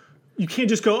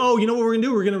go, oh, you know what we're gonna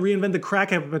do? We're gonna reinvent the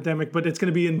crack epidemic, but it's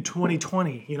gonna be in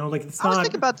 2020. It's not. I was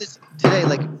thinking about this today,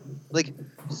 like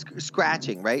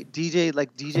scratching, right?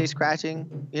 DJ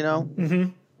scratching,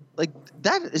 like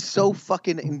that is so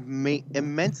fucking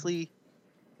immensely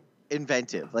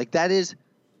inventive. Like that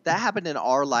happened in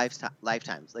our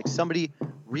lifetimes. Like somebody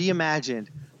reimagined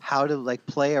how to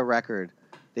play a record.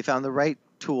 They found the right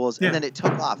tools, and then it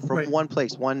took off from one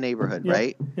place, one neighborhood,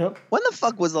 right? Yep. When the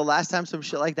fuck was the last time some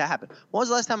shit like that happened? When was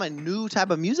the last time a new type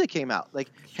of music came out?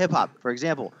 Like hip hop, for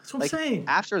example. That's what I'm saying.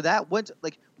 After that, we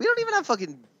don't even have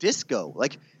fucking disco.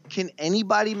 Like, can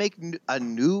anybody make a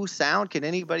new sound? Can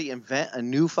anybody invent a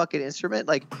new fucking instrument?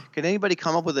 Like, can anybody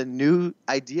come up with a new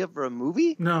idea for a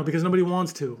movie? No, because nobody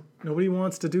wants to. Nobody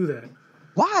wants to do that.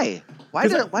 Why? Why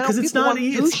don't people want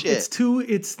to do shit?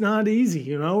 It's not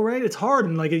easy, right? It's hard,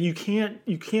 and you can't.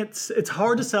 It's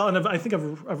hard to sell, and I think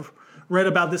I've read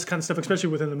about this kind of stuff, especially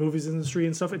within the movies industry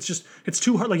and stuff. It's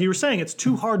too hard. Like you were saying, it's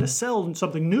too hard to sell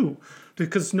something new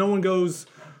because no one goes.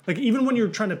 Like even when you're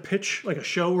trying to pitch like a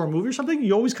show or a movie or something,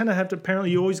 you always kind of have to.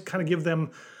 Apparently, you always kind of give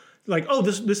them like, oh,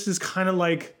 this is kind of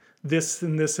like this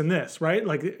and this and this, right?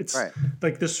 Like it's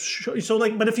like this show. So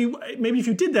but if you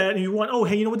did that and you want, oh,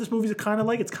 hey, you know what this movie's kind of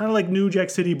like? It's kind of like New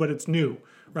Jack City, but it's new,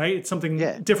 right? It's something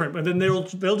different. But then they'll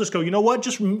just go, you know what?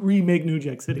 Just remake New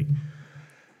Jack City.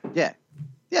 Yeah,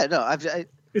 no,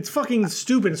 it's fucking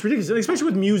stupid. It's ridiculous, especially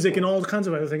with music and all kinds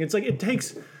of other things. It's like it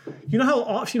takes,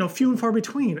 how few and far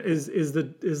between is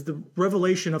the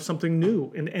revelation of something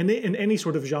new in any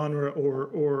sort of genre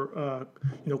or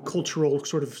cultural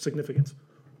sort of significance.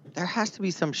 There has to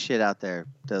be some shit out there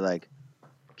that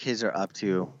kids are up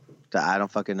to that I don't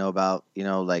fucking know about.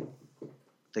 That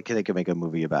they could make a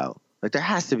movie about. Like there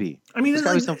has to be. I mean, there's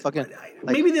gotta be some fucking.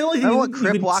 Maybe the only thing. Remember when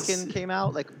Crip Walking came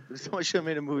out? Like someone should have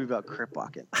made a movie about Crip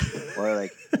Walking, or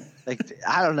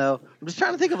I don't know. I'm just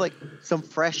trying to think of some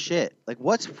fresh shit. Like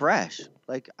what's fresh?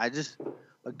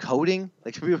 coding.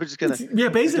 Like people are just gonna Yeah,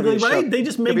 basically, it's gonna be a right? show- They just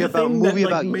it's gonna make be a about a thing movie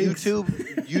that like about makes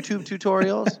YouTube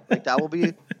tutorials. Like that will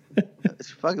be. It's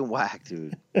fucking whack,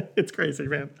 dude. It's crazy,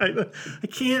 man. I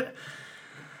can't.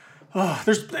 Oh,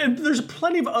 there's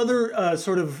plenty of other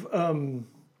sort of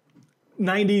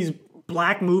 90s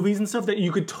black movies and stuff that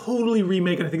you could totally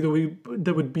remake, and I think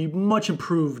that would be much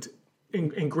improved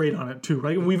and great on it too,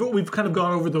 right? And we've kind of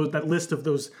gone over that list of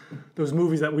those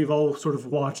movies that we've all sort of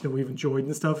watched and we've enjoyed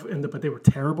and stuff, but they were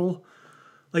terrible.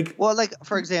 Like, Well, like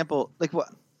for example, like what?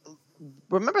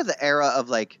 Remember the era of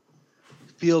like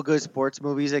feel good sports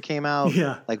movies that came out?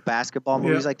 Yeah. Like basketball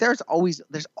movies. Yeah. Like there's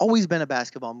always been a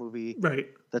basketball movie right?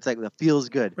 that's like that feels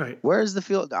good. Right. Where is the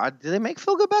feel? Do they make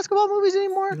feel good basketball movies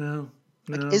anymore? No.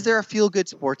 Is there a feel good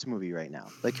sports movie right now?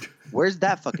 Like, where's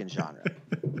that fucking genre?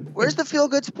 Where's the feel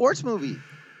good sports movie?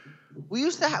 We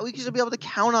used to be able to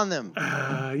count on them.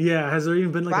 Yeah, has there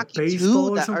even been like Rocky a baseball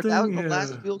 2, or something? that was the Yeah.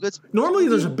 last feel good. Normally,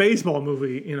 there's a movie. baseball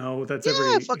movie, that's Yeah,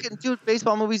 every. fucking dude.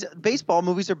 Baseball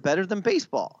movies are better than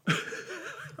baseball.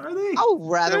 Are they? I would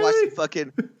rather watch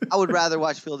Really? I would rather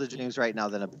watch Field of Dreams right now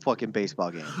than a fucking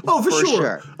baseball game. Oh, for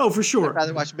sure. Oh, for I'd sure.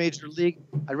 rather watch Major League.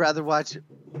 I'd rather watch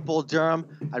Bull Durham.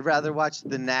 I'd rather watch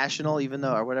The National,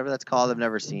 or whatever that's called. I've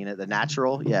never seen it. The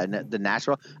Natural. Yeah, The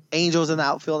Natural. Angels in the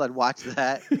Outfield. I'd watch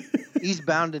that.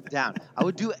 Eastbound and Down. I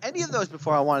would do any of those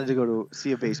before I wanted to go to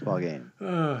see a baseball game.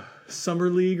 Summer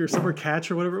League or Summer Catch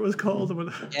or whatever it was called.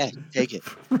 Yeah, take it.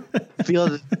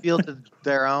 Field of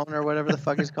Their Own or whatever the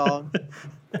fuck it's called.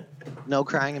 No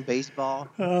crying in baseball.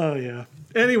 Oh, yeah.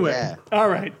 Anyway, Yeah. all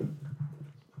right.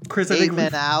 Chris, I think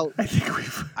Amen out.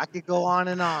 we've. I could go on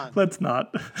and on. Let's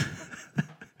not.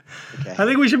 Okay. I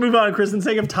think we should move on, Chris, in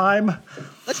sake of time.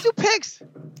 Let's do picks.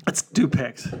 Let's do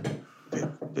picks.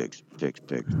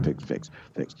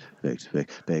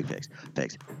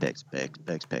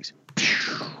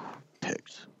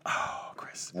 Picks. Oh,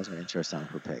 Chris. That's our intro song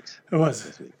for picks. It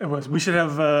was. We should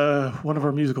have one of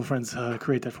our musical friends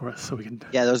create that for us so we can.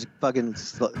 Yeah, those fucking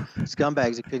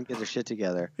scumbags that couldn't get their shit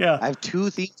together. Yeah. I have 2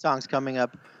 theme songs coming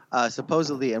up,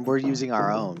 supposedly, and we're using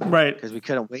our own. Right. Because we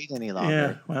couldn't wait any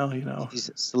longer. Yeah, well,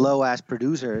 These slow ass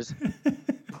producers.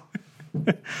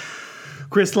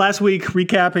 Chris, last week,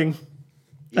 recapping.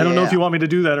 I don't know if Yeah. you want me to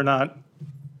do that or not.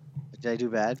 Did I do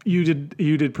bad? You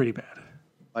did pretty bad.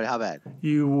 But how bad?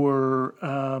 You were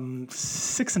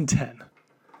 6-10.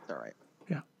 All right.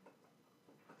 Yeah.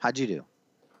 How'd you do?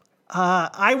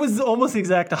 I was almost the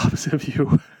exact opposite of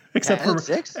you, except 10 for and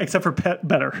 6?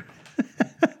 better.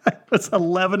 It's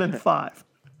 11-5.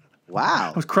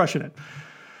 Wow. I was crushing it.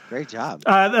 Great job.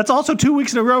 That's also 2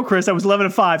 weeks in a row, Chris. I was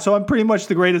 11-5, so I'm pretty much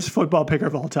the greatest football picker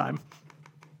of all time.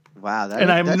 Wow. And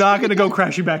I'm not going to go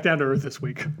crashing back down to earth this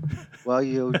week. Well,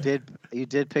 you did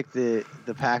pick the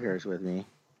Packers with me.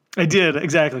 I did,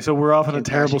 exactly. So we're off on a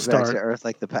terrible Crashing back start. to earth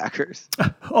like the Packers.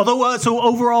 Although, so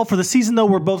overall for the season, though,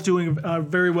 we're both doing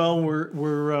very well.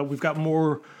 We've got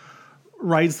more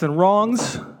rights than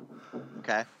wrongs.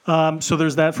 Okay. So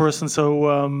there's that for us, and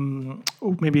so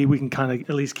maybe we can kind of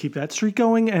at least keep that streak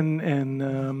going,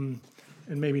 and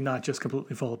maybe not just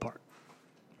completely fall apart.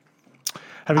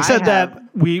 Having said that,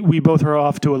 we both are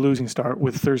off to a losing start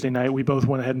with Thursday night. We both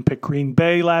went ahead and picked Green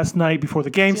Bay last night before the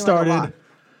game started.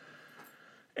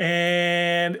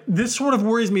 And this sort of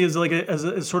worries me as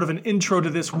as sort of an intro to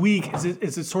this week.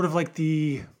 Is it sort of like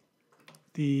the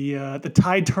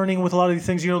tide turning with a lot of these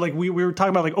things? Like we were talking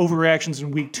about like overreactions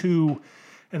in week 2,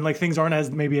 and like things aren't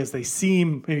as they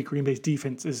seem. Maybe Green Bay's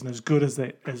defense isn't as good as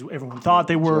everyone thought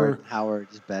they were. Jordan Howard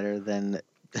is better than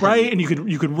right, and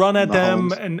you could run at Mahomes.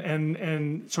 them,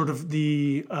 and sort of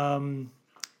the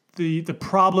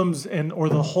problems or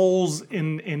the holes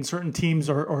in certain teams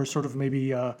are sort of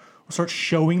maybe start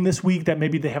showing this week that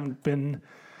maybe they haven't been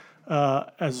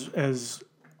as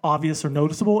obvious or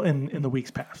noticeable in the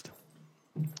weeks past.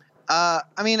 I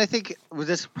mean, I think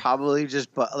this probably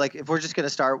like if we're just going to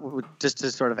start with just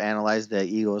to sort of analyze the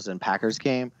Eagles and Packers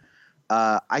game,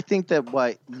 I think that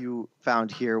what you found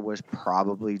here was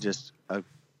probably just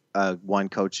a one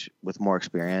coach with more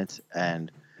experience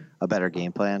and a better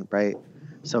game plan, right?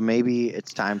 So maybe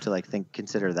it's time to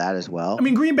consider that as well. I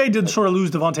mean, Green Bay did sort of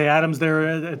lose Devontae Adams there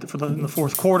in the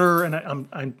fourth quarter, and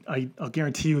I'll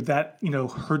guarantee you that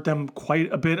hurt them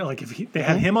quite a bit. Like if they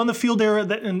had him on the field there,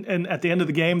 and at the end of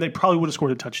the game, they probably would have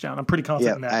scored a touchdown. I'm pretty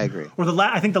confident in that. I agree. Or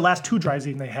I think the last 2 drives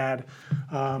even they had,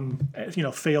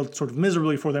 failed sort of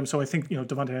miserably for them. So I think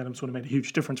Devontae Adams would have made a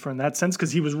huge difference for in that sense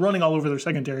because he was running all over their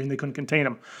secondary and they couldn't contain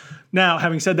him. Now,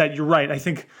 having said that, you're right. I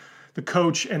think the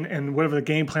coach and whatever the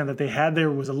game plan that they had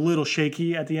there was a little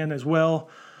shaky at the end as well.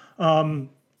 But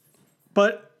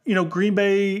Green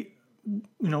Bay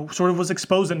sort of was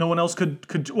exposed that no one else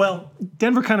could. Well,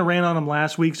 Denver kind of ran on him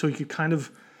last week, so you could kind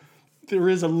of. There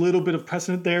is a little bit of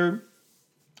precedent there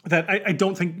that I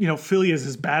don't think Philly is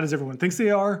as bad as everyone thinks they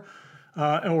are,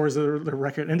 or as their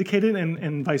record indicated,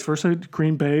 and vice versa.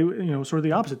 Green Bay, sort of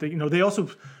the opposite. They also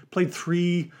played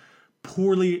three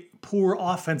poor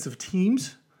offensive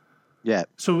teams. Yeah.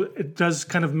 So it does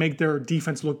kind of make their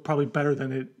defense look probably better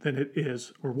than it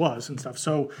is or was and stuff.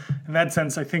 So in that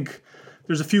sense, I think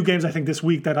there's a few games I think this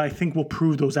week that I think will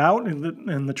prove those out,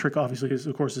 and the trick obviously is,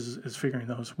 of course, is figuring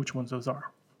which ones those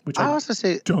are. Which I'll also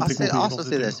say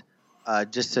this,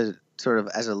 just to sort of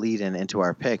as a lead-in into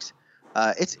our picks.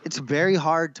 It's very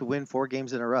hard to win 4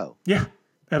 games in a row. Yeah,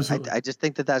 absolutely. I just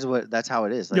think that's how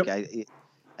it is.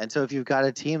 And so if you've got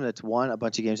a team that's won a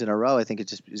bunch of games in a row, I think it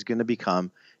just is going to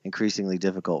become increasingly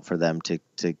difficult for them to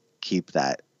keep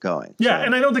that going. Yeah,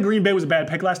 and I don't think Green Bay was a bad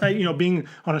pick last night. Being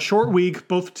on a short week,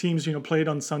 both teams played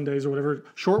on Sundays or whatever.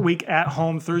 Short week at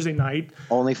home Thursday night.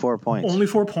 Only 4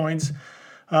 points.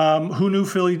 Who knew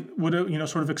Philly would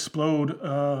sort of explode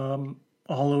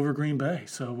all over Green Bay?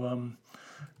 So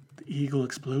the Eagle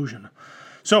explosion.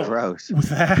 So gross. With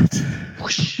that,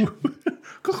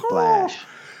 Splash.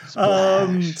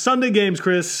 Sunday games,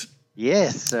 Chris.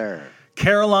 Yes, sir.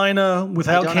 Carolina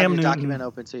without Cam Newton. I don't have your document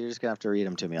open, so you're just gonna have to read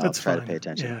them to me. I'll try to pay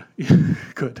attention. Yeah.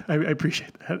 Good. I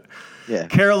appreciate that. Yeah.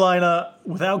 Carolina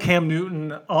without Cam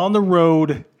Newton on the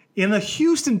road in a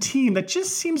Houston team that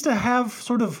just seems to have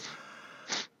sort of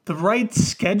the right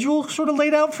schedule sort of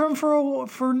laid out for him for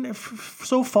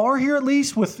so far here, at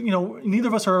least. With neither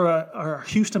of us are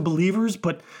Houston believers,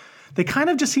 but they kind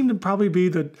of just seem to probably be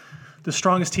the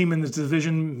strongest team in this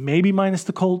division, maybe minus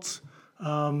the Colts.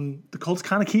 The Colts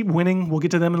kind of keep winning. We'll get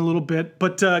to them in a little bit.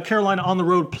 But Carolina on the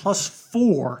road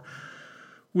 +4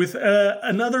 with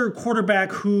another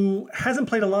quarterback who hasn't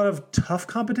played a lot of tough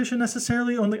competition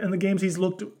necessarily in the games he's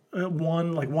looked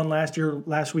won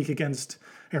last week against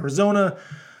Arizona.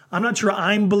 I'm not sure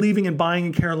I'm believing in buying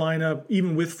in Carolina,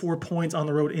 even with 4 points on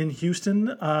the road in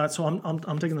Houston. So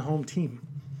I'm taking the home team.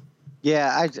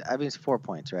 Yeah, I mean it's 4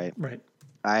 points, right? Right.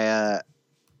 I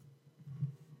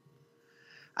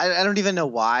don't even know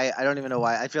why.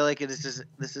 I feel like this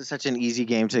is such an easy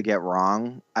game to get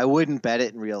wrong. I wouldn't bet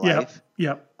it in real life.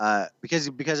 Yep.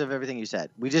 Because of everything you said.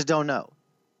 We just don't know.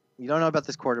 You don't know about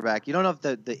this quarterback. You don't know if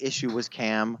the issue was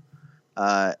Cam.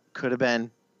 Could have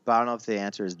been, but I don't know if the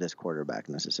answer is this quarterback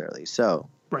necessarily. So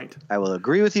right. I will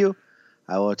agree with you.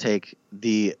 I will take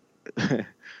the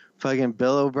fucking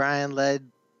Bill O'Brien led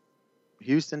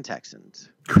Houston Texans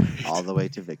all the way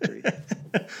to victory.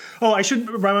 Oh, I should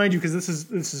remind you, because this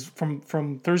is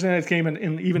from Thursday night's game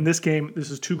and even this game. This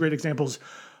is 2 great examples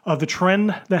of the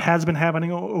trend that has been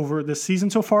happening over this season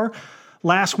so far.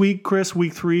 Last week, Chris,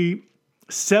 week 3,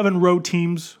 7 road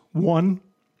teams won.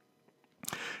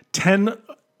 10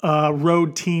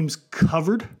 road teams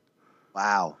covered.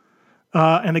 Wow.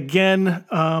 And again,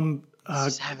 7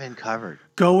 covered.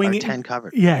 10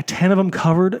 covered. Yeah, 10 of them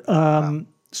covered. Wow.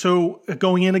 So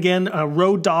going in again,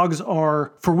 road dogs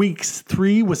are for weeks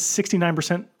 3 was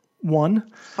 69% won.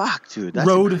 Fuck, dude, that's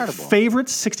road incredible.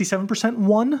 Favorites 67%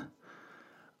 won.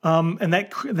 And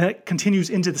that continues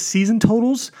into the season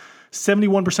totals.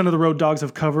 71% of the road dogs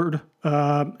have covered,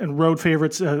 and road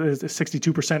favorites is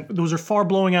 62%. Those are far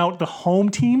blowing out. The home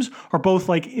teams are both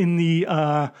like in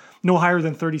the no higher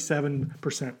than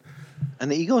 37%.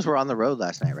 And the Eagles were on the road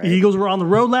last night, right? The Eagles were on the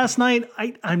road last night.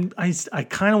 I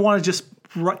kind of want to just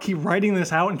keep writing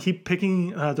this out and keep picking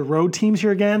the road teams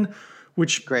here again,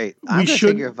 which great. I'm going to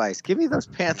take your advice. Give me those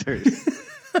Panthers.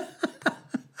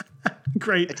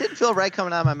 Great. It didn't feel right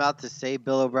coming out of my mouth to say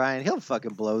Bill O'Brien. He'll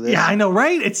fucking blow this. Yeah, I know,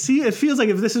 right? It feels like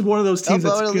if this is one of those teams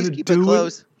that's going to do it.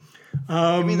 Close.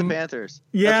 Give me the Panthers.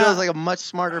 Yeah. That feels like a much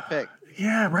smarter pick.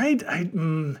 Yeah, right?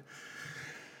 Man,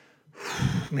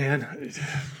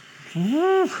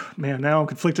 now I'm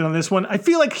conflicted on this one. I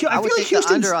feel like Houston's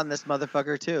the under on this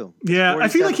motherfucker too. Yeah, I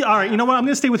feel like all right. You know what? I'm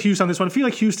going to stay with Houston on this one. I feel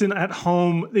like Houston at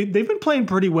home. They've been playing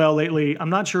pretty well lately. I'm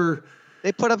not sure.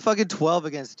 They put up fucking 12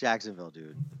 against Jacksonville,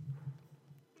 dude.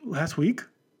 Last week?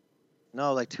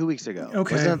 No, like 2 weeks ago.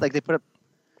 Okay. Wasn't it like they put up?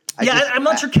 I'm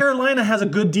not sure Carolina has a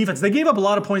good defense. They gave up a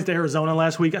lot of points to Arizona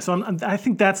last week, so I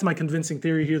think that's my convincing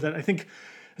theory here. That I think,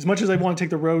 as much as I want to take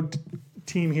the road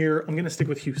team here, I'm going to stick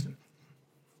with Houston.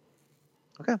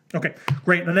 Okay,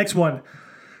 great. The next one,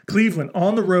 Cleveland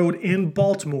on the road in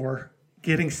Baltimore,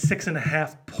 getting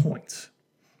 6.5 points.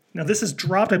 Now this has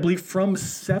dropped, I believe, from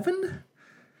 7.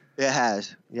 It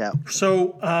has, yeah.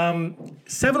 So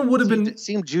 7 would have been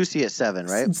seemed juicy at 7,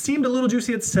 right? Seemed a little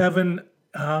juicy at 7.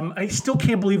 I still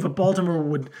can't believe that Baltimore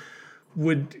would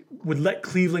let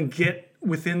Cleveland get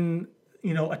within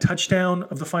a touchdown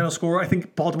of the final score. I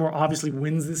think Baltimore obviously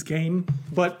wins this game,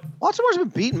 but Baltimore's been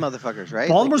beating motherfuckers, right?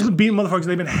 Baltimore's been beating motherfuckers.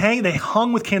 They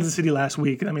hung with Kansas City last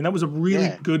week. I mean, that was a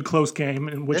really good close game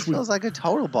in which this feels like a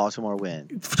total Baltimore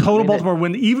win. Baltimore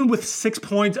win, even with 6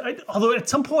 points. Although at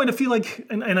some point I feel like,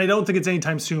 and I don't think it's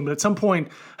anytime soon, but at some point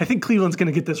I think Cleveland's going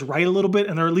to get this right a little bit,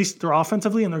 and they're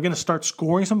offensively, and they're going to start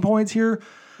scoring some points here.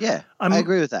 Yeah, I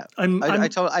agree with that. I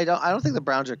don't think the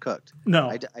Browns are cooked. No,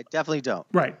 I definitely don't.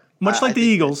 Right. Much like the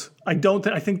Eagles, I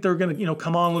think they're going to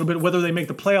come on a little bit. Whether they make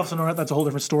the playoffs or not, that's a whole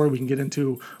different story we can get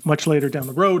into much later down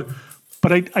the road.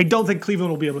 But I don't think Cleveland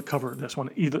will be able to cover this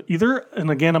one either. And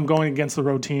again, I'm going against the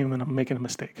road team, and I'm making a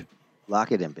mistake.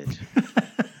 Lock it in, bitch.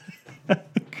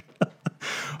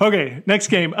 Okay, next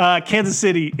game. Kansas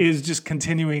City is just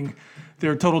continuing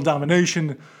their total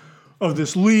domination of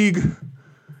this league.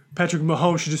 Patrick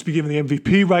Mahomes should just be given the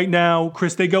MVP right now.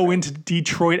 Chris, they go into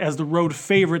Detroit as the road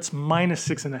favorites,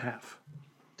 -6.5.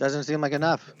 Doesn't seem like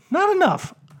enough. Not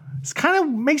enough. This kind of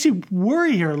makes you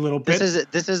worry here a little bit.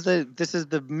 This is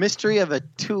the mystery of a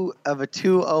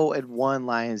 2-0-1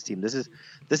 Lions team. This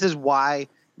is why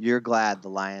you're glad the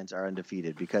Lions are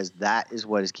undefeated, because that is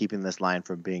what is keeping this line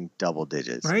from being double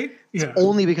digits. Right? Yeah. It's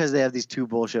only because they have these 2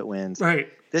 bullshit wins. Right.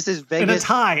 This is Vegas and a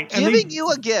tie. Giving you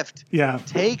a gift. Yeah.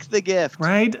 Take the gift.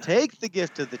 Right. Take the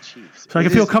gift of the Chiefs. So I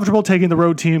can feel comfortable taking the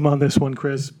road team on this one,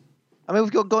 Chris. I mean,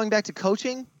 going back to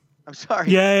coaching. I'm sorry.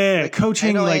 Yeah.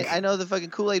 Coaching. I know the fucking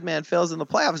Kool-Aid man fails in the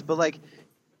playoffs, but like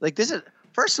this is.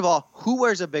 First of all, who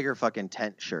wears a bigger fucking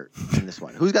tent shirt in this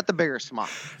one? Who's got the bigger smock?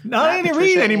 Not Andy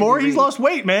Reid anymore. He's lost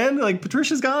weight, man. Like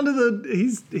Patricia's gone to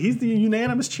he's the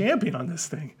unanimous champion on this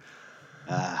thing.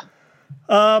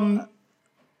 And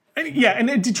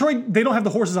in Detroit, they don't have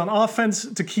the horses on offense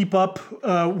to keep up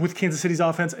with Kansas City's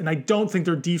offense, and I don't think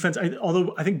their defense,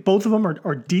 although I think both of them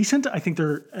are decent, I think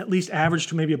they're at least average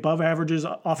to maybe above averages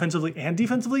offensively and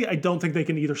defensively. I don't think they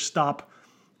can either stop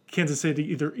Kansas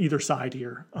City either side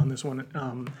here on this one.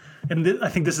 I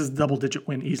think this is a double-digit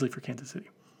win easily for Kansas City.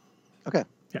 Okay,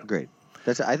 yeah, great.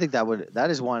 I think that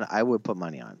is one I would put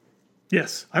money on.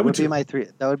 Yes, I would too.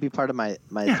 That would be part of my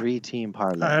 3-team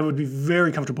parlay. I would be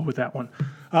very comfortable with that one.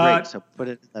 Great. So put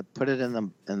it in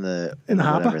the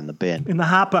hopper? In the bin. In the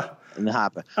hopper. In the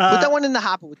hopper. Put that one in the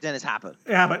hopper with Dennis Hopper.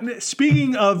 Yeah, but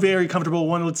speaking of very comfortable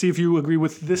one, let's see if you agree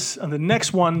with this on the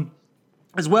next one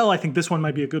as well. I think this one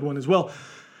might be a good one as well.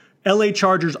 LA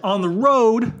Chargers on the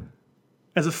road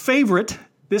as a favorite.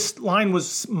 This line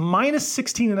was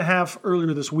 -16.5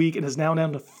 earlier this week and is now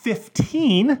down to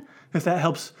 15, if that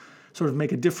helps sort of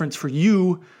make a difference for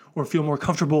you or feel more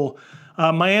comfortable.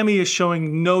 Miami is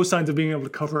showing no signs of being able to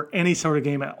cover any sort of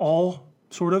game at all,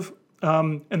 sort of.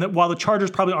 And that while the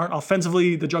Chargers probably aren't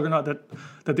offensively the juggernaut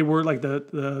that they were, like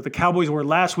the Cowboys were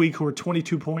last week, who were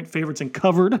 22-point favorites and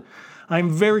covered, I'm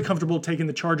very comfortable taking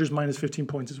the Chargers -15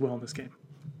 points as well in this game.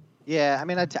 Yeah, I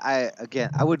mean, I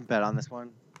wouldn't bet on this one.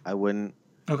 I wouldn't.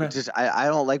 Okay. I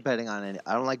don't like betting on any.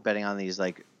 I don't like betting on these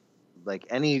like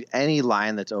any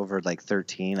line that's over like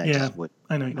 13. I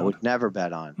would never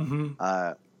bet on.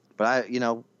 Mm-hmm. But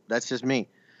that's just me.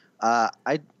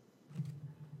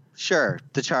 Sure,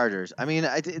 the Chargers. I mean,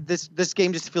 this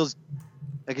game just feels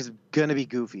like it's gonna be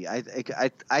goofy. I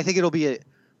think it'll be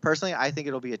personally, I think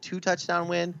it'll be a 2-touchdown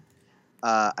win.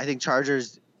 I think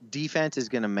Chargers defense is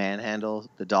gonna manhandle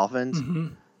the Dolphins,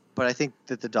 but I think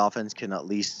that the Dolphins can at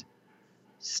least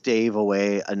stave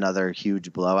away another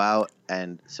huge blowout,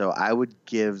 and so I would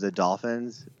give the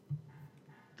Dolphins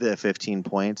the 15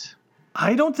 points.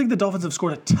 I don't think the Dolphins have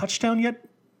scored a touchdown yet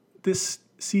this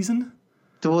season.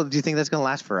 Well, do you think that's going to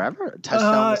last forever? A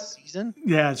touchdown this season?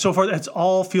 Yeah, so far it's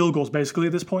all field goals basically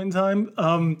at this point in time.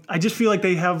 I just feel like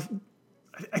they have.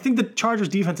 I think the Chargers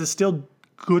defense is still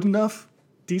good enough,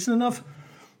 decent enough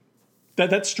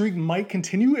that streak might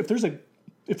continue if there's a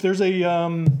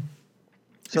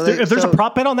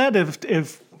prop bet on that,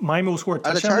 if Miami will score a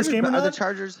touchdown this game or not?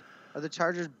 Are the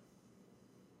Chargers?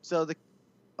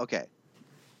 Okay.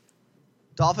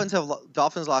 Dolphins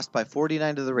lost by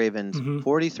 49 to the Ravens,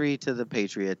 43 to the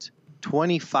Patriots,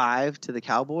 25 to the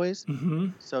Cowboys.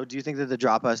 So do you think that the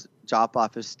drop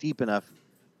off is steep enough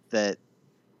that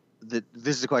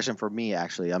this is a question for me,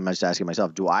 actually. I'm just asking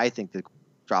myself, do I think the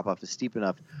drop off is steep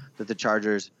enough that the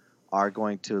Chargers are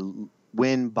going to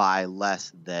win by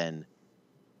less than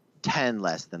 10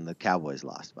 less than the Cowboys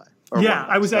lost by?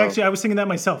 I was thinking that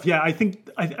myself. Yeah, I think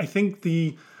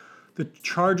the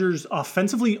Chargers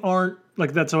offensively aren't,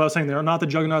 like, that's what I was saying. They're not the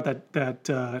juggernaut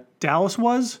that Dallas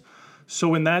was.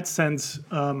 So in that sense,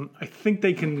 I think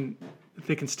they can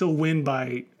still win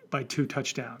by 2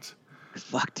 touchdowns.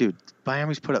 Fuck, dude.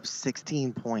 Miami's put up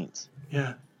 16 points.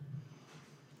 Yeah.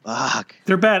 Fuck.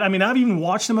 They're bad. I mean, I've even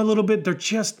watched them a little bit. They're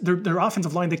just their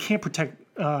offensive line. They can't protect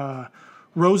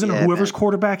Rosen or Yeah, whoever's man.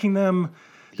 quarterbacking them.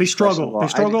 They struggle. They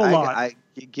struggle a lot.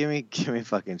 Give me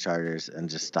fucking Chargers and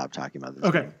just stop talking about this.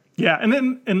 Okay.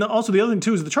 game. Yeah, also the other thing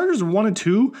too is the Chargers are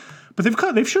 1-2, but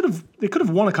they could have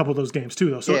won a couple of those games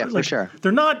too though. So Yeah, for sure.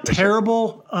 They're not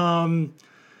terrible.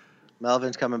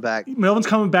 Melvin's coming back. Melvin's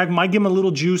coming back. Might give him a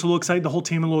little juice, a little excitement. The whole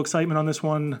team a little excitement on this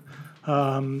one.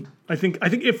 I think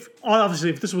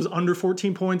if this was under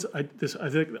 14 points, I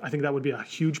think that would be a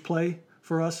huge play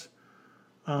for us.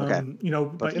 Okay.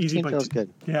 But easy. Feels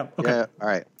good. Yeah. Okay. Yeah. All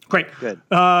right. Great. Good.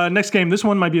 Next game. This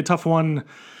one might be a tough one.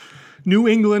 New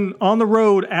England on the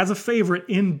road as a favorite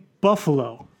in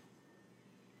Buffalo.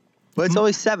 But it's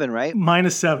always 7, right?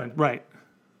 -7. Right.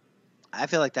 I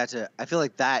feel like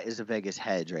that is a Vegas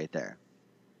hedge right there.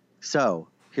 So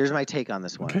here's my take on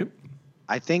this one. Okay.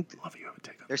 I think Love you have a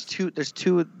take on there's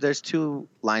two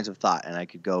lines of thought, and I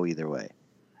could go either way.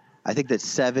 I think that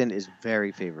 7 is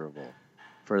very favorable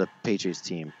for the Patriots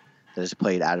team that has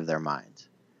played out of their minds,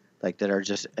 like that are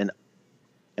just in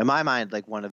my mind like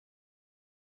one of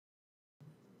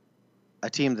a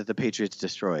team that the Patriots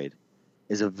destroyed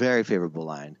is a very favorable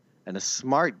line, and a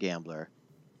smart gambler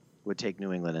would take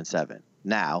New England in 7.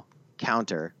 Now,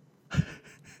 counter.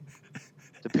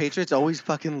 The Patriots always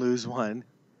fucking lose one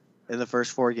in the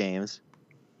first 4 games.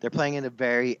 They're playing in a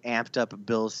very amped up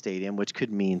Bills stadium, which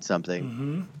could mean something.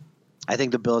 Mm-hmm. I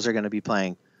think the Bills are going to be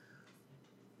playing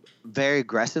very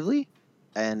aggressively,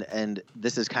 and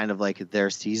this is kind of like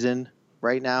their season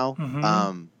right now.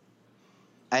 Mm-hmm.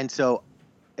 And so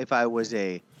if I was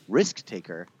a risk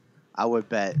taker, I would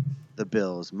bet the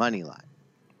Bills money line.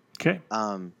 Okay.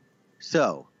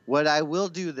 So what I will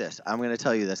do this, I'm going to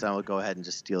tell you this, and I will go ahead and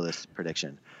just steal this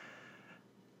prediction.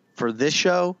 For this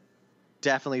show,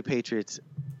 definitely Patriots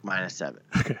 -7.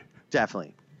 Okay.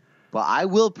 Definitely. But I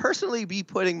will personally be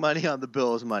putting money on the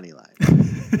Bills money line.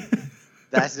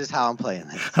 That's just how I'm playing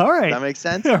this. All right. Does that make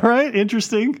sense? All right.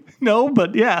 Interesting. No,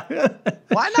 but yeah.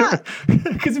 Why not?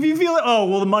 Because if you feel it,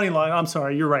 the money line. I'm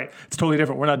sorry. You're right. It's totally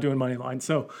different. We're not doing money line.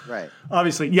 So Right.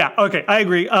 obviously, yeah. Okay. I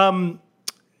agree. I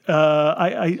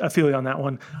feel you on that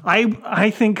one.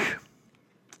 I think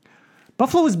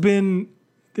Buffalo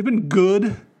they've been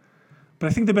good, but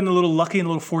I think they've been a little lucky and a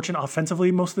little fortunate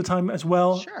offensively most of the time as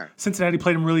well. Sure. Cincinnati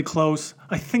played them really close.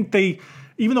 I think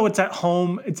even though it's at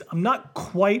home, I'm not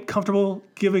quite comfortable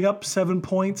giving up 7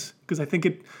 points because I think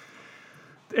it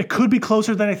could be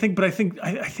closer than I think, but I think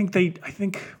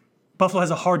Buffalo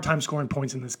has a hard time scoring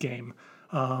points in this game.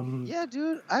 Yeah,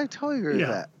 dude, I totally agree with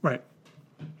that. Right.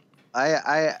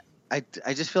 I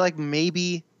just feel like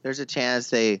maybe there's a chance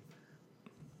they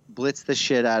blitz the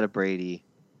shit out of Brady.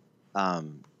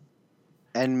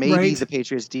 And maybe the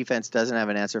Patriots defense doesn't have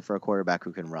an answer for a quarterback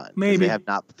who can run. Maybe they have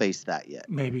not faced that yet.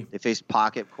 Maybe they faced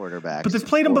pocket quarterbacks. But they've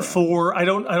played them before. I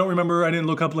don't remember. I didn't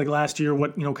look up like last year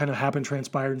what kind of happened,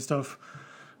 transpired and stuff.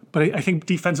 But I think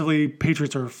defensively,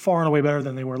 Patriots are far and away better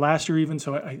than they were last year, even.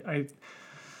 So I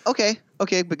Okay,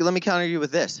 but let me counter you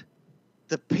with this: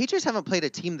 the Patriots haven't played a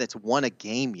team that's won a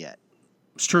game yet.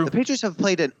 It's true. The Patriots have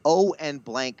played an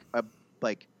 0-9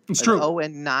 It's true.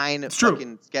 0-9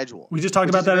 fucking schedule. We just talked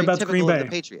about that about Green Bay. The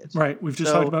Patriots. Right. We've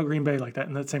just talked about Green Bay like that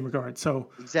in that same regard. So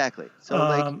exactly.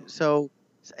 So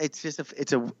it's just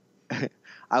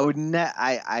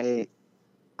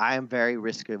I am very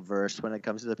risk averse when it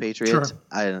comes to the Patriots. Sure.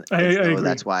 I agree.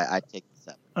 That's why I take the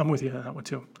 7. I'm with you on that one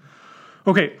too.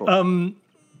 Okay. Cool.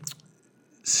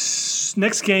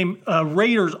 Next game,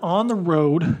 Raiders on the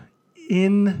road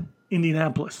in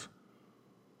Indianapolis.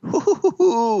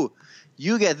 Ooh,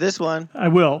 you get this one. I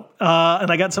will.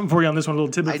 And I got something for you on this one, a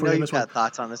little tidbit for you on this one. I know you've got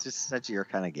thoughts on this. This is such your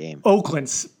kind of game.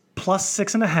 Oakland's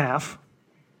 +6.5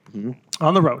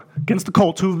 on the road against the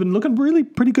Colts, who've been looking really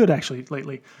pretty good actually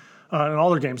lately in all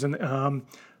their games. And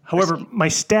however, my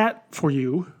stat for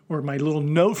you, or my little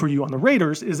note for you on the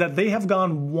Raiders, is that they have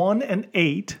gone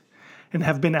 1-8 and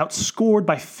have been outscored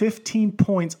by 15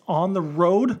 points on the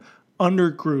road under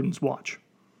Gruden's watch.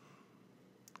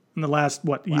 In the last,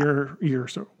 year or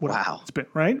so. Wow. It's been,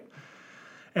 right?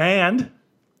 And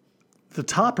the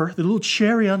little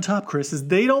cherry on top, Chris, is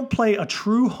they don't play a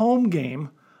true home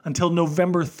game until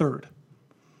November 3rd.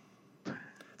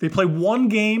 They play one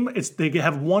game. They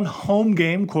have one home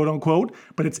game, quote unquote,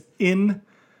 but it's in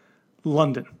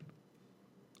London.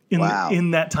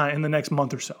 In that time, in the next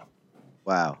month or so.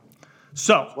 Wow.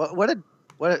 So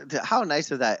how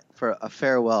nice of that for a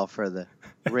farewell for the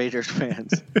Raiders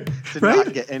fans to right?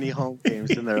 not get any home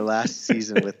games in their last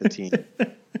season with the team.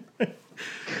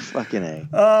 Fucking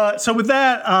A. So with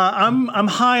that, I'm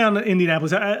high on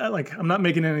Indianapolis. I'm not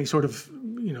making any sort of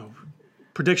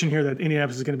prediction here that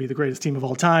Indianapolis is going to be the greatest team of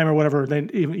all time or whatever,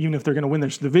 even if they're going to win their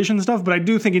division and stuff. But I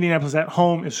do think Indianapolis at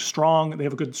home is strong. They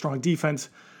have a good, strong defense.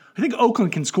 I think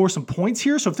Oakland can score some points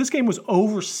here. So if this game was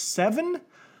over 7,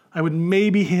 I would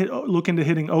maybe look into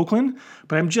hitting Oakland.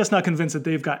 But I'm just not convinced that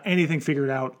they've got anything figured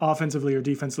out offensively or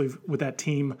defensively with that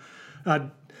team.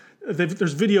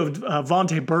 There's video of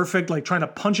Vontae Burfict like trying to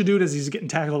punch a dude as he's getting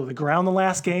tackled to the ground the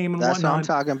last game and That's whatnot. what I'm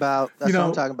talking about. That's what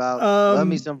I'm talking about. Love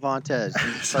me some Vontae.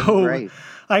 He's fucking great.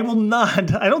 I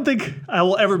don't think I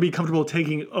will ever be comfortable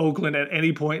taking Oakland at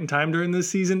any point in time during this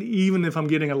season, even if I'm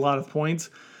getting a lot of points,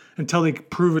 until they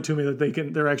prove it to me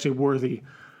that they're actually worthy.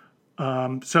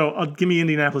 So give me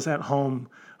Indianapolis at home,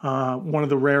 one of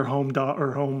the rare home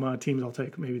teams I'll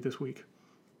take maybe this week.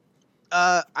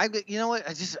 You know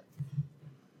what?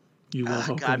 You love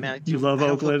Oakland. God, man, you love I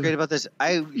don't Oakland. feel great about this.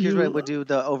 Here's what I would do.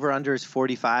 The over/under is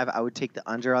 45. I would take the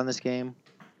under on this game.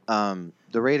 The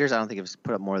Raiders, I don't think have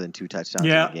put up more than 2 touchdowns in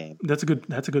the game. That's a good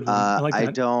one. I like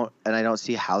that. I don't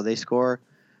see how they score.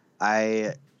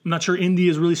 I'm not sure Indy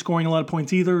is really scoring a lot of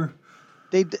points either.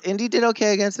 Indy did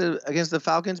okay against the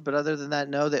Falcons, but other than that,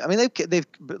 no. They've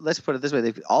let's put it this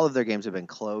way: all of their games have been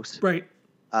close. Right.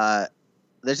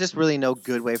 There's just really no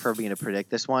good way for me to predict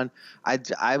this one.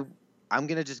 I'm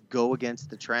going to just go against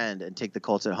the trend and take the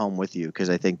Colts at home with you because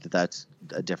I think that's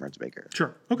a difference maker.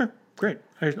 Sure. Okay. Great.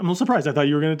 I'm a little surprised. I thought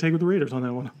you were going to take with the Raiders on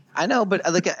that one. I know, but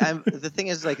the thing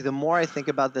is, like, the more I think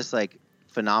about this, like,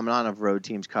 phenomenon of road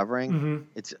teams covering,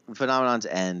 it's phenomenon's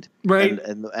end. Right.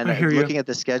 And looking at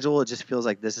the schedule, it just feels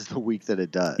like this is the week that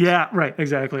it does. Yeah. Right.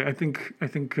 Exactly. I think.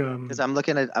 Because I'm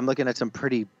looking at some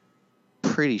pretty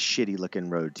shitty looking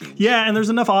road teams. Yeah, and there's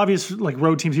enough obvious like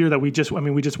road teams here that we just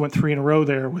went 3 in a row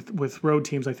there with road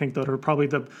teams. I think that are probably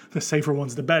the safer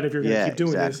ones to bet if you're going to keep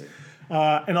doing this.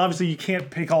 And obviously you can't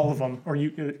pick all of them, or I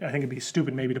think it'd be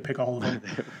stupid maybe to pick all of them.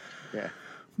 Yeah,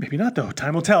 maybe not though.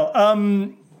 Time will tell.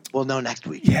 We'll know next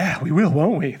week. Yeah, we will,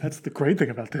 won't we? That's the great thing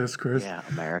about this, Chris. Yeah,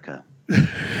 America.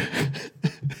 The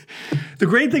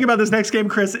great thing about this next game,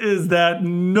 Chris, is that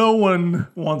no one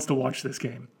wants to watch this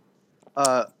game.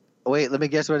 Wait, let me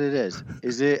guess what it is.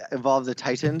 Is it involve the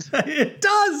Titans? It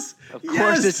does. Of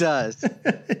course it does.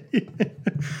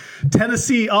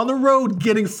 Tennessee on the road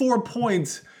getting 4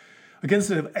 points against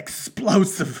an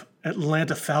explosive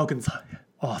Atlanta Falcons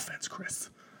offense, Chris.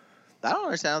 I don't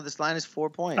understand how this line is 4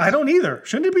 points. I don't either.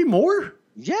 Shouldn't it be more?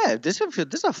 Yeah, this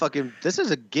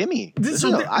is a gimme.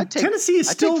 Tennessee is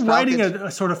still riding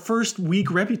a sort of first week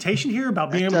reputation here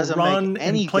about being able to run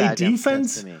and play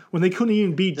defense when they couldn't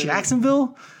even beat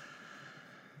Jacksonville.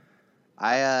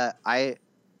 I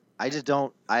just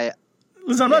don't.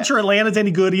 Listen, I'm not sure Atlanta's any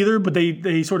good either, but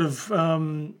they sort of,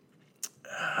 I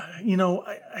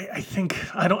think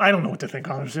I don't know what to think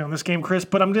honestly on this game, Chris.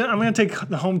 But I'm gonna take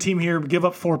the home team here, give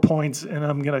up 4 points, and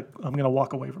I'm gonna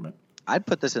walk away from it. I'd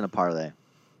put this in a parlay.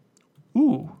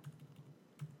 Ooh.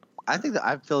 I think that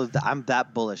I'm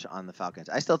that bullish on the Falcons.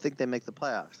 I still think they make the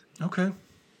playoffs. Okay.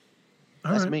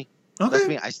 That's me. Okay. That's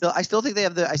me. I still think they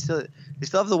still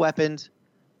have the weapons.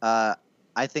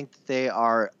 I think they're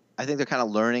kind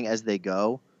of learning as they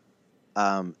go.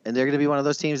 And they're going to be one of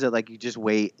those teams that like you just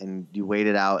wait and you wait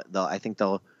it out. I think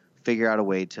they'll figure out a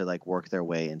way to like work their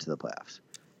way into the playoffs.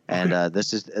 And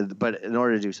but in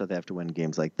order to do so, they have to win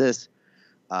games like this,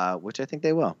 which I think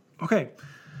they will. Okay.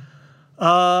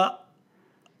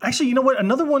 Actually, you know what?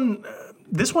 Another one.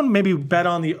 This one maybe bet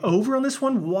on the over on this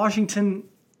one. Washington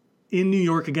in New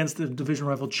York against the division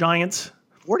rival Giants.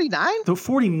 49? The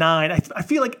 49. I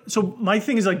feel like so. My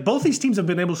thing is like both these teams have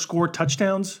been able to score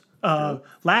touchdowns.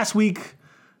 Last week,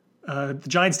 the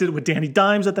Giants did it with Danny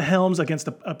Dimes at the helms against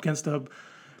a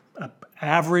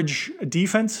average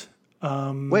defense. Wait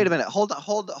a minute. Hold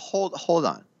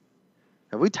on.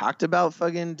 Have we talked about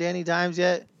fucking Danny Dimes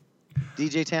yet?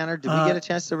 DJ Tanner? Did we get a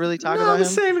chance to really talk about him? I'm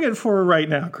saving it for right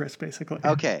now, Chris, basically.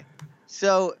 Okay.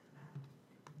 So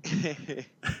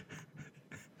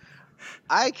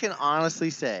I can honestly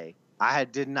say I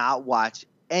did not watch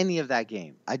any of that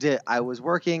game. I was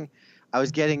working. I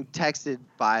was getting texted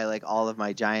by like all of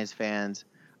my Giants fans.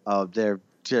 They're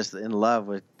just in love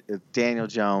with Daniel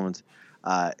Jones.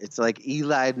 It's like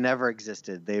Eli never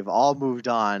existed. They've all moved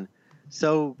on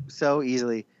so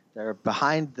easily. They're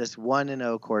behind this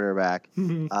 1-0 quarterback.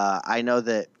 Mm-hmm. I know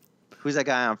that who's that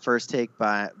guy on First Take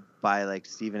by like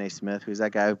Stephen A. Smith? Who's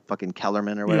that guy? Fucking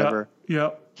Kellerman or whatever. Yeah.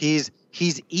 He's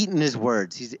eaten his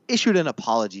words. He's issued an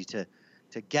apology to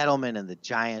Gettleman and the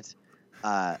Giants.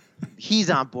 He's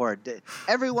on board.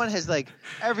 Everyone has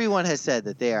said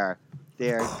that they are.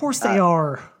 Of course they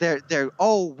are. They're.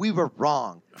 Oh, we were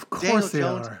wrong. Of course they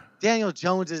are. Daniel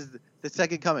Jones is the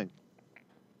second coming.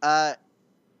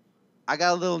 I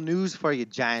got a little news for you,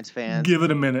 Giants fans. Give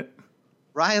it a minute.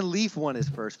 Ryan Leaf won his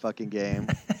first fucking game.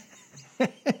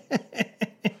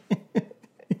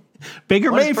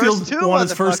 Baker Mayfield won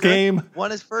his first game.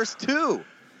 Won his first 2.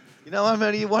 You know how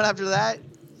many he won after that?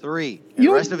 3. The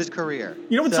rest of his career.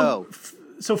 You know what's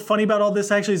so funny about all this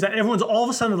actually is that everyone's all of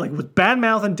a sudden like with bad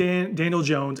mouth and Daniel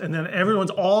Jones, and then everyone's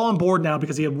all on board now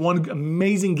because he had one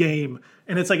amazing game,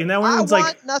 and it's like, and now everyone's like, I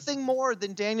want nothing more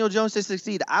than Daniel Jones to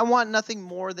succeed. I want nothing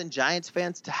more than Giants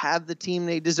fans to have the team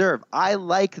they deserve. I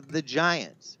like the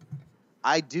Giants.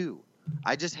 I do.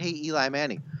 I just hate Eli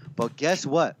Manning. But guess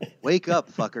what? Wake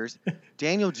up, fuckers.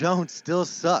 Daniel Jones still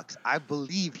sucks. I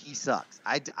believe he sucks.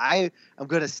 I am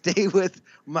going to stay with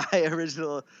my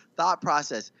original thought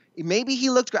process. Maybe he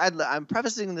looked great. I'm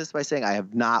prefacing this by saying I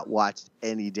have not watched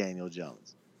any Daniel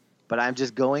Jones. But I'm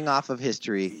just going off of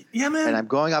history. Yeah, man. And I'm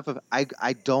going off of I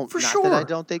don't For not sure. that I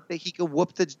don't think that he could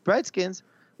whoop the Redskins.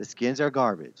 The Skins are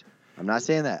garbage. I'm not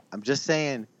saying that. I'm just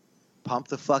saying pump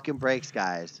the fucking brakes,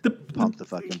 guys. Pump the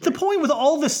fucking brakes. The point with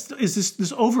all this is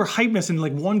this overhypeness in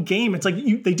like one game. It's like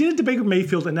they did it to Baker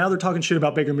Mayfield, and now they're talking shit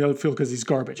about Baker Mayfield because he's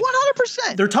garbage.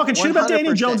 100%. They're talking shit about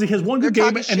Daniel 100%. Jones. He has one good They're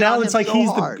game, talking and shit now on it's him like so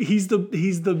hard. he's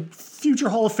the future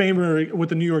Hall of Famer with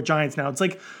the New York Giants. Now it's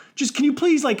like, just can you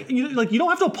please you don't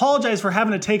have to apologize for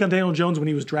having a take on Daniel Jones when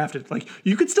he was drafted. Like,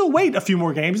 you could still wait a few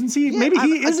more games and see maybe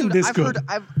he isn't this good.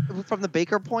 From the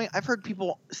Baker point, I've heard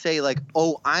people say like,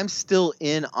 "Oh, I'm still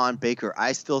in on Baker.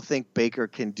 I still think Baker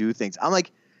can do things." I'm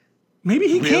like, maybe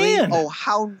he really? can. Oh,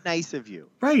 how nice of you!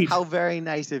 Right? How very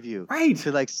nice of you! Right?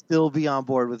 To like still be on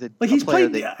board with it. Like, he's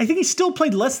played. I think he still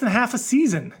played less than half a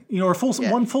season. Or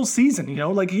one full season.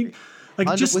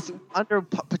 Under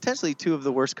potentially 2 of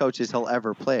the worst coaches he'll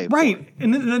ever play. Right.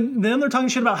 And then they're talking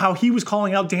shit about how he was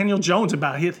calling out Daniel Jones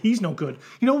about he's no good.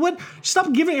 You know what?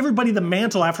 Stop giving everybody the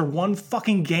mantle after one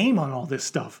fucking game on all this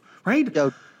stuff. Right?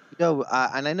 And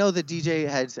I know that DJ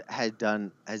has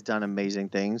done amazing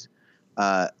things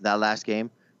that last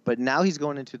game, but now he's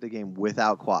going into the game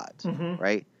without quads,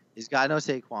 right? He's got no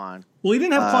Saquon. Well, he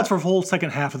didn't have quads for a whole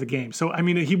second half of the game. So, I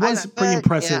mean, he was pretty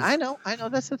impressive. Yeah, I know.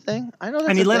 That's the thing.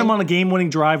 And he led him on a game-winning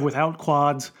drive without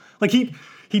quads. Like, he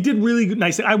did really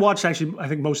nice. I watched, actually, I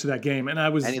think, most of that game. And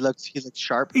he looked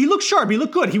sharp. He looked sharp. He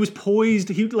looked good. He was poised.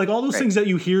 He like all those things that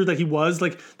you hear that he was.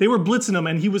 Like, they were blitzing him,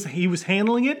 and he was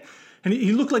handling it. And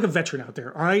he looked like a veteran out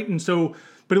there, all right? And so,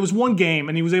 but it was one game,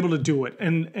 and he was able to do it.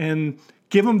 And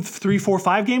give him 3, 4,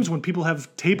 5 games when people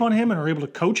have tape on him and are able to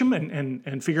coach him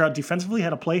and figure out defensively how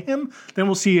to play him, then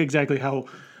we'll see exactly how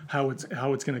it's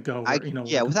going to go.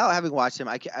 Without having watched him,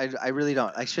 I really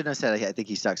don't. I shouldn't have said I think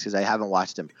he sucks because I haven't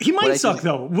watched him. He might suck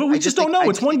though. We just don't know.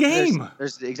 It's one game.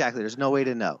 There's no way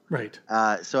to know. Right.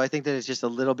 So I think that it's just a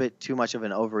little bit too much of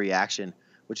an overreaction,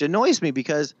 which annoys me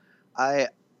because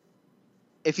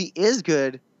if he is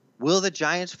good, will the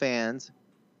Giants fans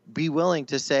be willing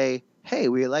to say, "Hey,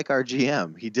 we like our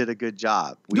GM. He did a good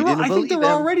job." I think they're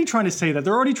already trying to say that.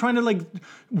 They're already trying to like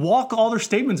walk all their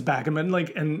statements back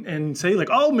and say like,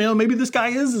 "Oh man, maybe this guy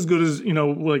is as good as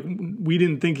like we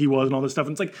didn't think he was," and all this stuff.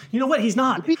 And it's like, you know what? He's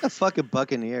not. He beat the fucking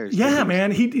Buccaneers. Yeah,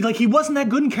 man. He wasn't that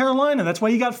good in Carolina. That's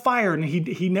why he got fired, and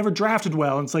he never drafted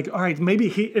well. And it's like, all right, maybe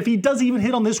if he does even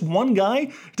hit on this one guy,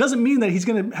 it doesn't mean that he's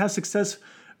going to have success.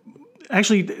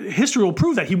 Actually, history will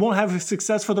prove that he won't have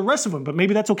success for the rest of them, but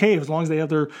maybe that's okay as long as they have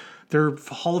their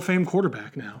Hall of Fame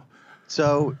quarterback now.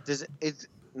 So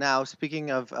now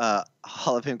speaking of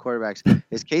Hall of Fame quarterbacks,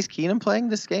 is Case Keenum playing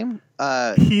this game?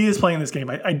 He is playing this game.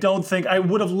 I don't think I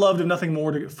would have loved if nothing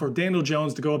more for Daniel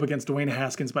Jones to go up against Dwayne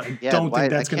Haskins, but I don't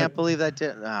think that's going to. I can't believe that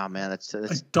did. Oh man, that's I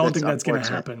don't think that's going to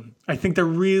happen. I think they're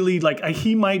really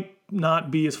he might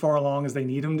not be as far along as they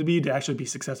need him to be to actually be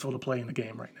successful to play in the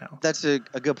game right now. That's a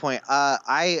good point.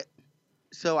 I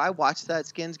watched that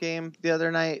Skins game the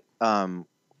other night.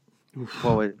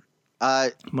 Monday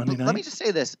night. Let me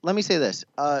say this.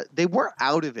 They weren't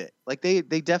out of it. Like they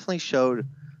definitely showed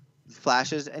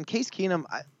flashes. And Case Keenum,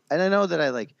 I know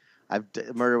that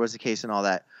murder was the case and all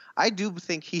that. I do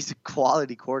think he's a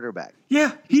quality quarterback.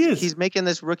 Yeah, he is. He's making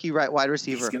this rookie wide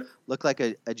receiver look like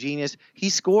a genius. He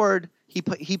scored. He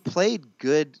played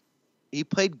good. He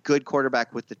played good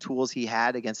quarterback with the tools he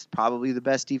had against probably the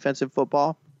best defensive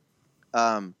football.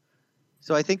 So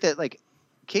I think that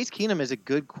Case Keenum is a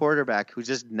good quarterback who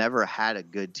just never had a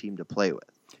good team to play with.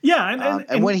 Yeah,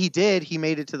 and when he did, he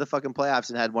made it to the fucking playoffs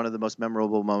and had one of the most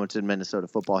memorable moments in Minnesota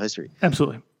football history.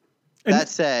 Absolutely. That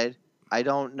said, I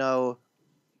don't know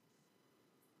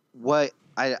what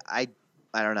I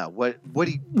don't know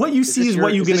what you see is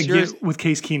what you're going to get with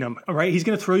Case Keenum. All right, he's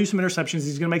going to throw you some interceptions.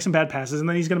 He's going to make some bad passes, and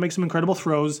then he's going to make some incredible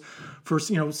throws for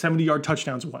 70-yard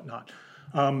touchdowns and whatnot.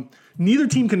 Neither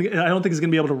team I don't think is going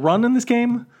to be able to run in this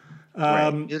game.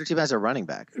 Right. Neither team has a running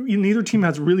back. Neither team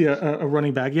has really a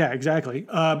running back. Yeah, exactly.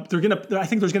 I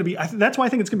think there's going to be. That's why I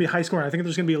think it's going to be high scoring. I think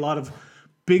there's going to be a lot of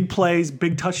big plays,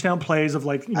 big touchdown plays of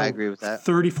I agree with that.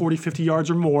 30, 40, 50 yards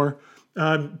or more.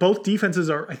 Both defenses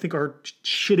are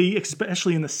shitty,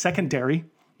 especially in the secondary.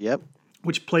 Yep.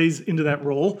 Which plays into that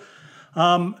role.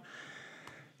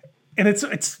 And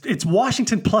it's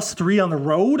Washington +3 on the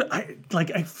road.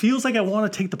 I feels like I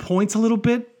want to take the points a little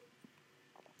bit,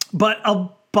 but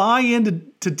I'll buy into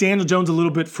Daniel Jones a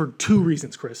little bit for two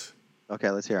reasons, Chris. Okay,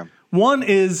 let's hear him. One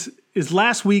is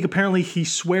last week apparently he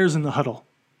swears in the huddle,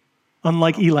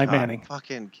 unlike Eli Manning.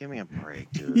 Fucking give me a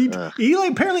break, dude. Eli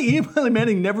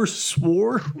Manning never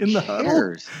swore in the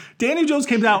huddle. Daniel Jones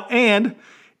came out and.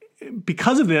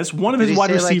 Because of this, one of his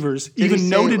wide receivers even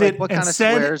noted it and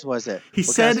said, swears was it? He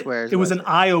said it was an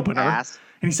eye-opener. And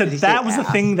he said that was the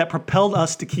thing that propelled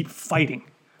us to keep fighting.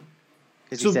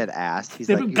 Because he said ass. He's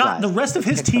got the rest of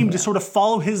his team to sort of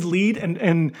follow his lead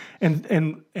and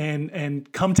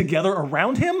come together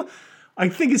around him. I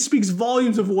think it speaks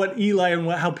volumes of what Eli and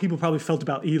how people probably felt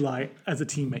about Eli as a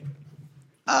teammate.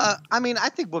 I mean, I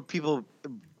think what people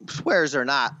swears or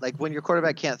not, like when your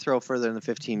quarterback can't throw further than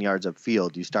 15 yards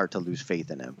upfield, you start to lose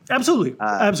faith in him. Absolutely.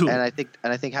 Absolutely.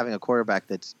 And I think having a quarterback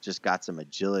that's just got some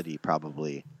agility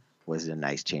probably was a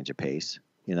nice change of pace,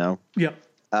 you know? Yeah.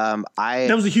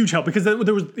 That was a huge help because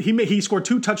he scored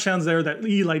 2 touchdowns there that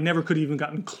Eli never could have even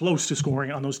gotten close to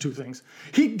scoring on those 2 things.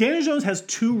 Daniel Jones has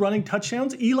 2 running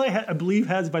touchdowns. Eli, I believe,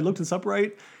 has, if I looked this up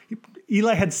right,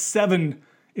 Eli had 7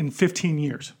 in 15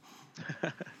 years.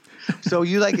 So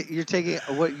you're taking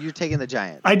the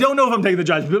Giants. I don't know if I'm taking the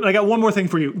Giants, but I got one more thing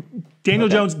for you. Daniel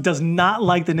Jones does not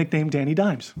like the nickname Danny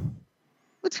Dimes.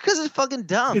 It's because it's fucking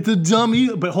dumb. It's a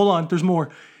dumb, but hold on, there's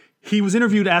more. He was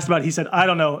interviewed, asked about it. He said, I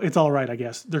don't know. It's all right, I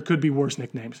guess. There could be worse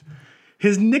nicknames.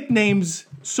 His nicknames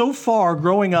so far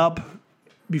growing up,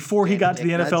 before he got to the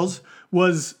NFLs,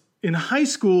 was in high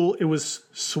school, it was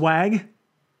Swag.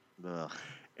 Ugh.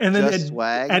 And then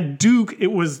Swag? At Duke,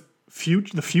 it was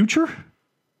the Future.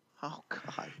 Oh,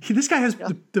 God. This guy has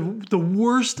the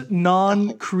worst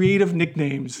non-creative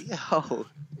nicknames. Yo.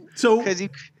 So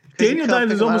Daniel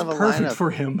Dimes is almost perfect for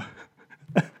him.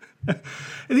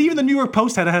 And even the New York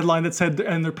Post had a headline that said,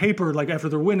 in their paper, like after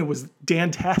their win, it was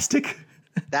Dantastic.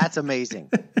 That's amazing.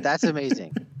 That's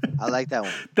amazing. I like that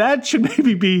one. That should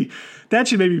maybe be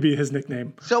his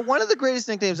nickname. So one of the greatest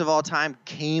nicknames of all time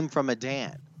came from a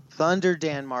Dan. Thunder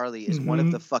Dan Marley is one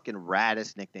of the fucking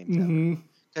raddest nicknames ever.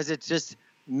 Because it's just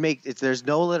there's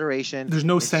no alliteration. There's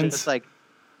no it's sense. Just like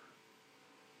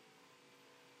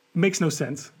makes no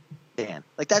sense. Dan.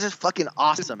 Like that's just fucking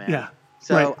awesome, man. Yeah.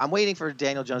 So right. I'm waiting for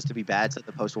Daniel Jones to be bad, so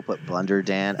the Post will put Blunder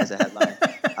Dan as a headline.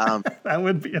 That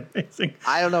would be amazing.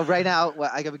 I don't know. Right now,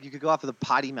 you could go off of the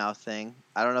potty mouth thing.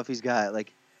 I don't know if he's got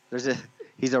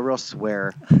he's a real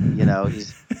swear. You know,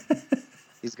 he's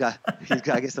got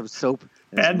to get some soap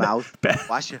in his mouth.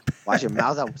 Wash your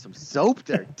mouth out with some soap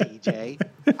there, DJ.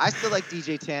 I still like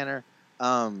DJ Tanner.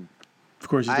 Of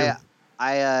course you do.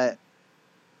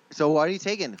 So what are you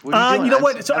taking? What are you doing? You know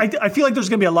what? So I feel like there's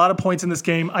going to be a lot of points in this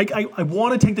game. I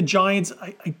want to take the Giants.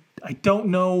 I don't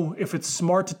know if it's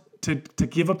smart to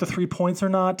give up the 3 points or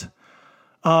not.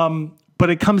 But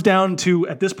it comes down to,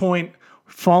 at this point,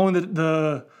 following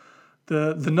the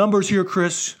numbers here,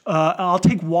 Chris. I'll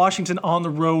take Washington on the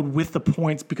road with the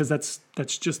points because that's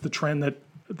just the trend that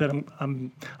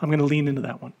I'm going to lean into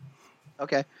that one.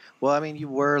 Okay. Well, I mean, you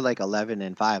were like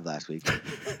 11-5 last week,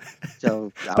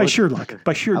 so by sheer luck.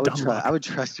 I would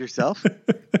trust yourself.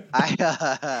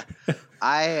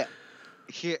 I'm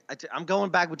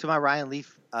going back to my Ryan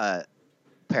Leaf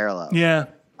parallel. Yeah.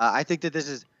 I think that this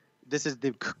is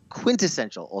the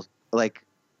quintessential. Like,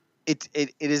 it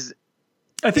is.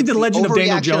 I think the legend of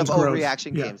Daniel Jones grows.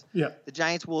 Overreaction games. Yeah. The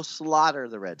Giants will slaughter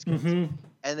the Redskins,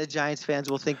 and the Giants fans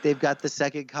will think they've got the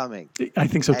second coming. I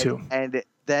think so too. And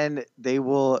then they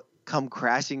will come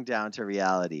crashing down to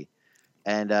reality,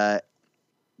 and and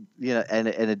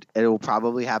it will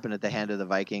probably happen at the hand of the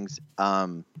Vikings.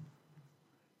 Then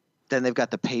they've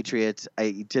got the Patriots.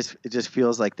 It just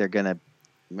feels like they're gonna.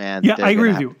 Man, yeah, I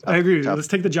agree with you. Let's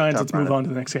take the Giants. Let's move on to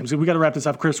the next game. So we got to wrap this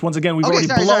up, Chris. Once again, we've already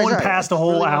blown past a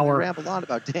whole hour. Ramble on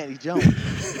about Danny Jones.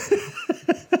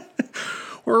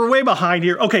 We're way behind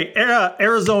here. Okay,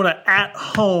 Arizona at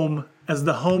home as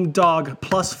the home dog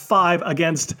 +5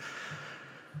 against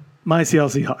my Seattle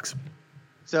Seahawks.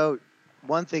 So,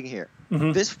 one thing here.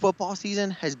 This football season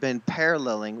has been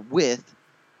paralleling with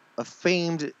a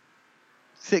famed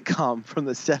sitcom from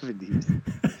the 70s,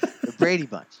 The Brady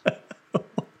Bunch.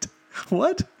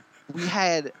 What? We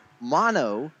had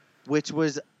Mono which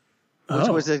was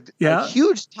Oh, a yeah.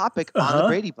 huge topic on the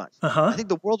Brady Bunch. Uh-huh. I think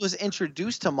the world was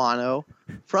introduced to mono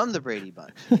from the Brady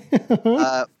Bunch.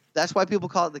 That's why people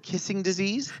call it the kissing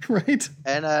disease. Right.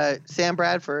 And Sam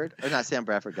Bradford, or not Sam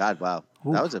Bradford, God, wow,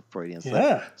 that was a Freudian slip.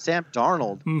 Yeah. Sam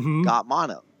Darnold got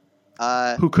mono.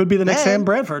 Who could be the next Sam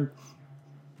Bradford?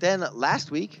 Then last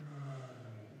week,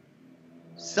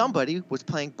 somebody was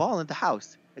playing ball in the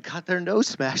house and got their nose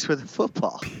smashed with a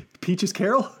football. Peaches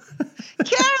Carroll?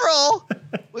 Carol,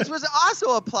 which was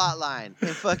also a plot line in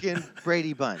fucking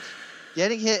Brady Bunch,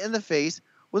 getting hit in the face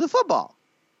with a football.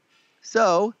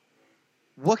 So,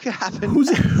 what could happen? Who's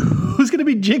going to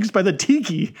be jinxed by the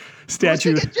tiki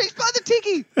statue? Who's going to get jinxed by the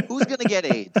tiki? Who's going to get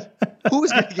AIDS?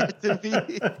 Who's going to get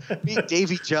to meet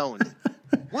Davy Jones?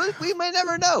 We may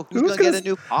never know. Who's going to get a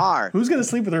new car? Who's going to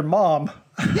sleep with their mom?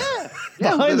 Yeah,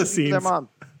 Behind the scenes. Their mom.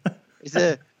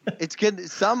 It's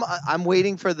good. I'm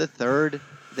waiting for the third.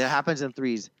 That happens in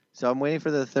threes. So I'm waiting for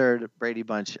the third Brady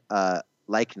Bunch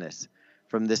likeness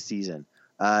from this season.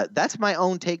 That's my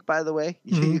own take, by the way.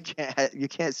 You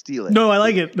can't steal it. No, I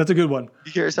like it. That's a good one.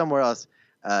 You hear it somewhere else.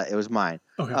 It was mine.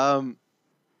 Okay.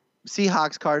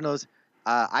 Seahawks, Cardinals.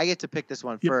 I get to pick this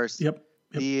one first. Yep.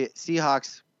 The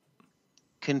Seahawks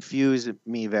confuse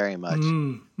me very much,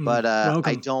 but welcome.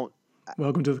 I don't.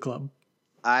 Welcome to the club.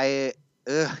 I'm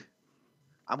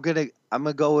gonna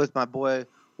go with my boy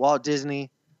Walt Disney.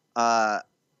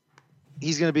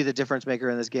 He's gonna be the difference maker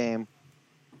in this game.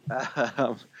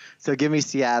 So give me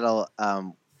Seattle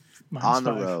on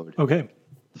the road. Okay.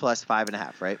 Plus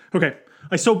 5.5, right? Okay.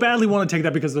 I so badly want to take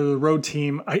that because they're the road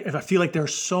team. I feel like they're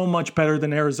so much better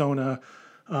than Arizona.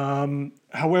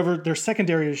 However, their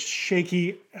secondary is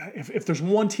shaky. If there's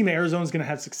one team that Arizona's going to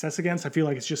have success against, I feel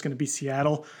like it's just going to be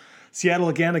Seattle. Seattle,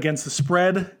 again, against the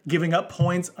spread, giving up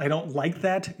points. I don't like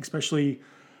that, especially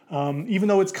even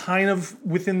though it's kind of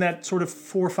within that sort of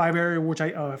 4 or 5 area, which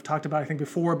I've talked about, I think,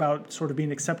 before, about sort of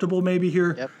being acceptable maybe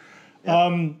here.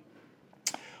 Yep.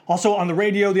 Also on the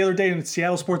radio the other day, in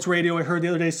Seattle sports radio, I heard the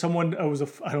other day someone, I don't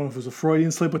know if it was a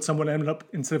Freudian slip, but someone ended up,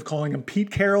 instead of calling him Pete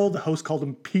Carroll, the host called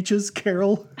him Peaches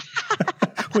Carroll,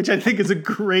 which I think is a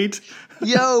great...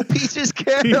 Yo, Peaches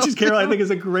Carroll. Peaches Carroll, I think, is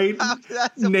a great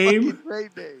That's a name,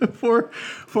 great name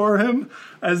for him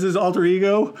as his alter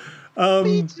ego.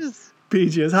 Peaches.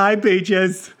 Peaches. Hi,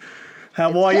 Peaches.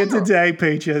 How are you today,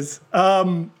 Peaches?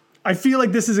 I feel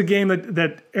like this is a game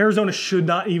that Arizona should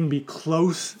not even be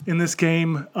close in this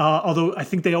game, although I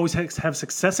think they always have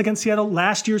success against Seattle.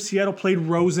 Last year, Seattle played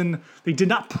Rosen. They did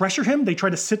not pressure him. They tried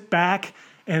to sit back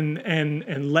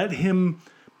and let him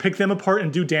pick them apart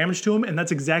and do damage to him, and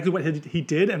that's exactly what he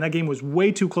did, and that game was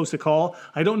way too close to call.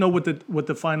 I don't know what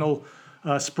the final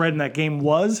spread in that game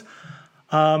was.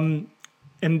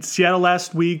 And Seattle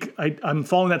last week, I'm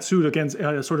following that suit against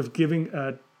sort of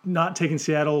not taking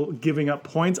Seattle, giving up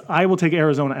points. I will take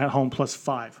Arizona at home plus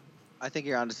 5. I think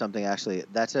you're onto something. Actually,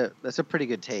 that's a pretty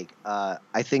good take.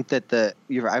 I think that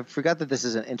I forgot that this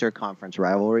is an interconference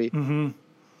rivalry,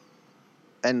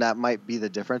 and that might be the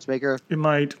difference maker. It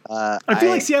might. I feel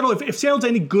like Seattle. If Seattle's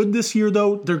any good this year,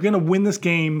 though, they're going to win this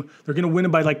game. They're going to win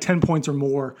it by like 10 points or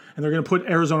more, and they're going to put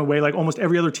Arizona away like almost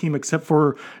every other team except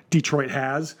for Detroit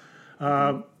has.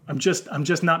 I'm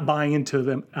just not buying into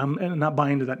them. I'm not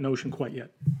buying into that notion quite yet.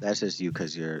 That's just you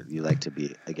because you like to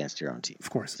be against your own team. Of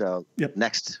course. So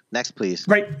next, please.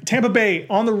 Right. Tampa Bay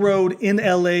on the road in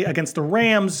LA against the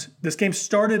Rams. This game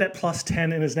started at plus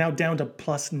 10 and is now down to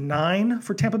plus 9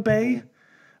 for Tampa Bay.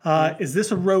 Is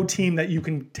this a road team that you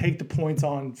can take the points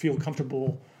on, feel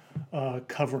comfortable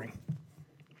covering?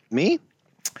 Me?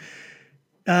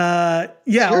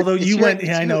 Although you went,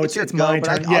 I know it's my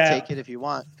turn. I'll take it if you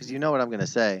want, because you know what I'm going to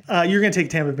say. You're going to take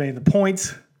Tampa Bay in the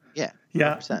points. Yeah,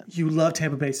 100%. Yeah. You love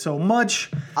Tampa Bay so much.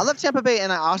 I love Tampa Bay,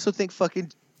 and I also think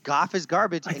fucking Goff is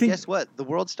garbage. Guess what? The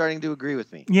world's starting to agree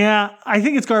with me. Yeah, I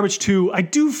think it's garbage too. I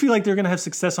do feel like they're going to have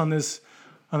success on this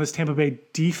Tampa Bay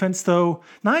defense, though.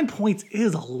 9 points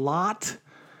is a lot.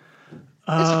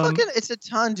 It's a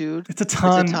ton, dude. It's a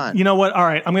ton. You know what? All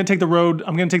right, I'm going to take the road.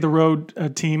 I'm going to take the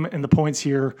road team and the points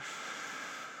here.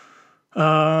 Do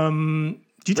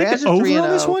you take the over on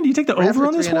this one? Do you take the over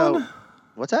on this one?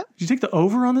 What's that? Do you take the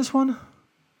over on this one?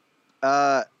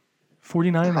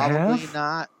 49 and a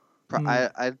half? Probably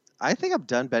not. I think I'm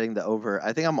done betting the over.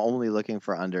 I think I'm only looking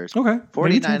for unders. Okay.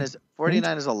 49 is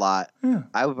a lot. Yeah.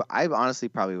 I honestly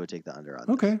probably would take the under on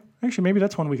this. Okay. Actually, maybe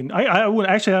that's one we can.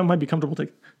 I might be comfortable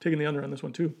taking the under on this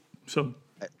one too. So.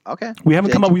 Okay. We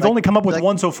haven't come up. We've only come up with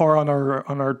one so far on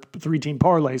our 3-team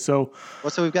parlay. So.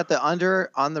 Well, so we've got the under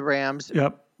on the Rams.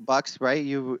 Yep. Bucks, right?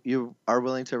 You are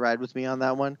willing to ride with me on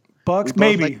that one? Bucks,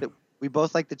 maybe. We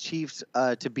both like the Chiefs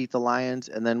to beat the Lions,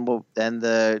 and then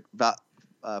the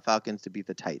Falcons to beat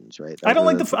the Titans, right? I don't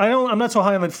like I'm not so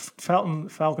high on the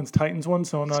Falcons Titans one,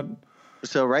 so I'm not.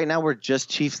 So right now we're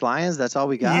just Chiefs Lions. That's all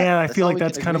we got. Yeah, I feel like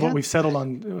that's kind of what we've settled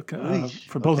on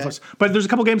for both of us. But there's a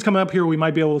couple games coming up here. We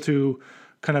might be able to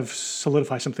kind of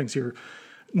solidify some things here.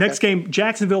 Next game,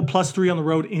 Jacksonville +3 on the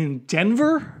road in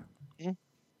Denver.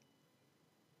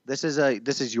 This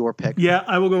is your pick. Yeah,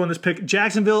 I will go on this pick.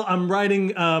 Jacksonville, I'm riding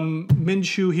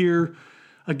Minshew here.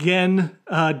 Again,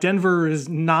 Denver is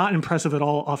not impressive at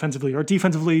all offensively or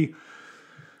defensively.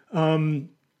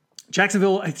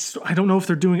 Jacksonville, I don't know if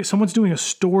they're doing it. Someone's doing a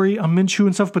story on Minshew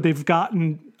and stuff, but they've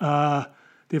gotten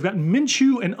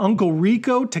Minshew and Uncle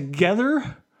Rico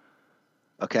together.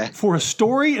 Okay. For a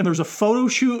story, and there's a photo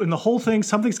shoot and the whole thing.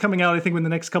 Something's coming out, I think, in the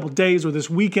next couple of days or this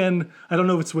weekend. I don't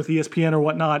know if it's with ESPN or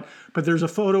whatnot, but there's a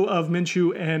photo of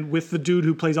Minshew and with the dude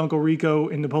who plays Uncle Rico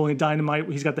in Napoleon Dynamite.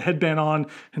 He's got the headband on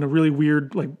and a really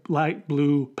weird, like light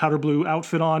blue, powder blue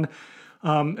outfit on.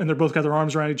 And they're both got their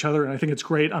arms around each other, and I think it's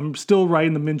great. I'm still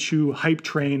riding the Minshew hype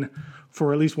train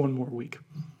for at least one more week.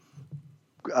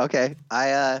 Okay.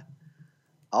 I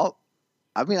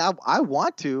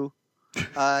want to.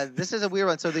 This is a weird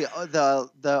one. So the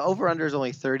over under is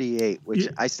only 38, which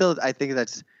I think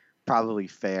that's probably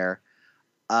fair.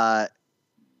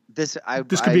 This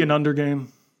could be an under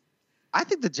game. I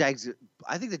think the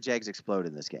Jags explode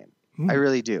in this game. I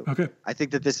really do. Okay. I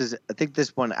think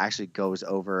this one actually goes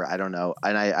over. I don't know.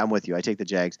 And I'm with you. I take the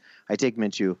Jags. I take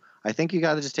Minshew. I think you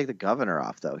got to just take the governor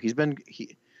off though.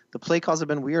 The play calls have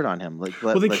been weird on him.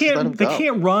 They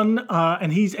can't run,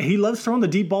 and he loves throwing the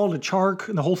deep ball to Chark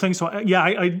and the whole thing. So I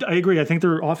agree. I think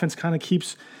their offense kind of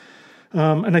keeps,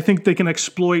 and I think they can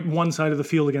exploit one side of the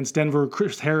field against Denver.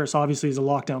 Chris Harris obviously is a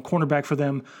lockdown cornerback for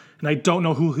them, and I don't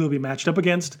know who he'll be matched up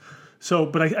against. So,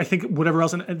 but I think whatever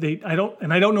else, I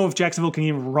don't know if Jacksonville can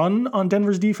even run on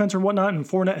Denver's defense or whatnot. And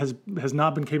Fournette has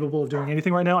not been capable of doing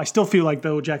anything right now. I still feel like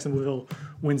though Jacksonville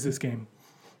wins this game.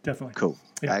 Definitely. Cool.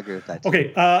 Yeah. I agree with that too.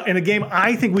 Okay. In a game,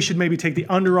 I think we should maybe take the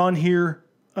under on here.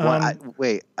 I'm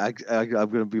going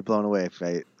to be blown away if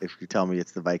you tell me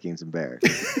it's the Vikings and Bears.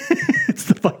 It's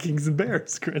the Vikings and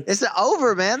Bears, Chris. It's the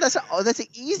over, man. That's an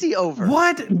easy over.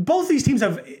 What? Both these teams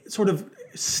have sort of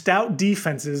stout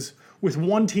defenses, with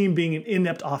one team being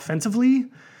inept offensively.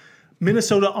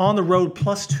 Minnesota on the road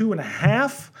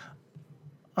 +2.5.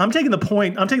 I'm taking the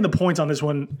point. I'm taking the points on this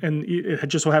one, and it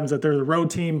just so happens that they're the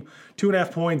road team,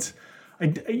 2.5 points.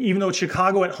 Even though it's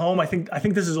Chicago at home, I think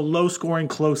this is a low-scoring,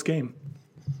 close game.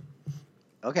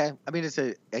 Okay, I mean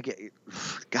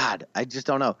God, I just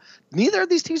don't know. Neither of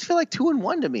these teams feel like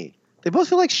 2-1 to me. They both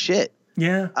feel like shit.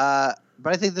 Yeah. But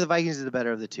I think the Vikings are the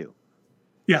better of the two.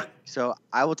 Yeah. So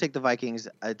I will take the Vikings.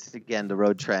 It's again the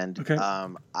road trend. Okay.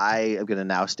 I am gonna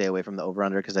now stay away from the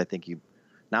over/under because I think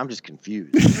now I'm just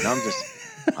confused. Now I'm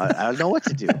just I don't know what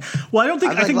to do. Well, I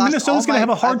think Minnesota's going to have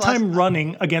a hard time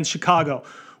running against Chicago,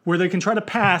 where they can try to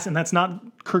pass, and that's not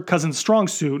Kirk Cousins' strong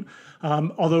suit.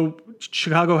 Although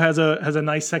Chicago has a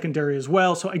nice secondary as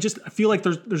well, so I feel like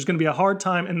there's going to be a hard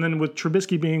time. And then with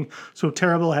Trubisky being so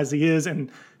terrible as he is, and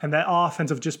that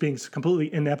offense of just being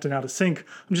completely inept and out of sync,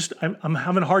 I'm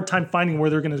having a hard time finding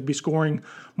where they're going to be scoring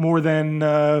more than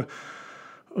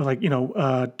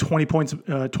 20 points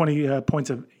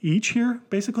of each here,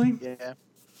 basically. Yeah.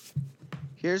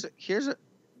 Here's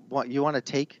what you want to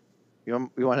take. You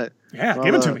want to? Yeah,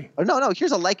 give it to me. No.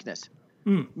 Here's a likeness.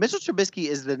 Mitchell Trubisky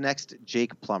is the next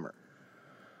Jake Plummer.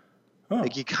 Oh.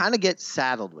 Like you kind of get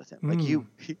saddled with him. Like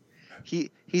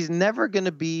he's never going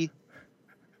to be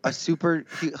a super.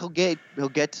 He'll get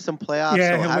to some playoffs.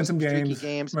 Yeah, he'll win have some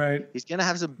games. Right. He's going to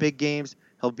have some big games.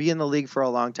 He'll be in the league for a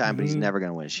long time, but he's never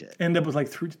going to win shit. End up with like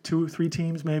three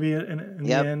teams maybe in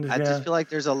the end. I just feel like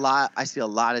there's a lot. I see a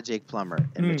lot of Jake Plummer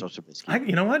and Mitchell Trubisky.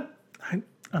 You know what?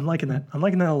 I'm liking that. I'm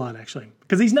liking that a lot, actually,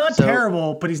 because he's not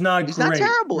terrible, but he's not great. He's not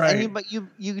terrible, right. but you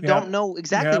don't know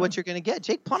exactly what you're going to get.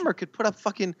 Jake Plummer could put up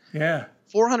fucking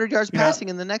 400 yards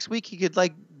passing, and the next week he could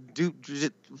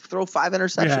throw 5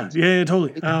 interceptions. Yeah,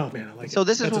 totally. Oh man, I like it. So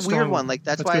this is a weird one. Like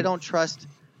that's why good. I don't trust.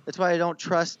 That's why I don't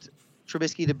trust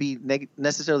Trubisky to be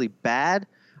necessarily bad.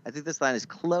 I think this line is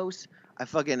close. I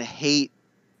fucking hate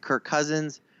Kirk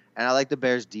Cousins, and I like the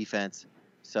Bears defense.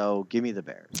 So give me the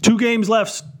Bears. 2 games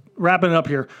left. Wrapping it up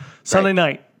here. Sunday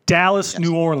night, Dallas,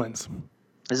 New Orleans.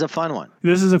 This is a fun one.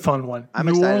 This is a fun one. I'm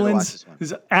New excited Orleans to watch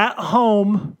this one. is at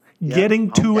home, getting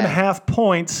 2.5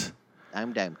 points.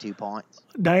 I'm down 2 points.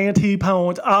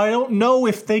 I don't know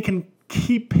if they can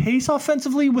keep pace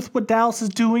offensively with what Dallas is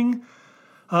doing.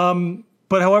 But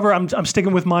But however, I'm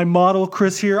sticking with my model,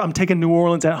 Chris. Here, I'm taking New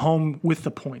Orleans at home with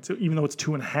the points, even though it's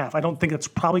 2.5. I don't think that's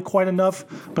probably quite enough,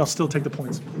 but I'll still take the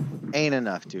points. Ain't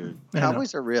enough, dude.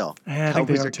 Cowboys are real. I think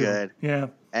Cowboys they are good. Yeah.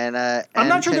 And I'm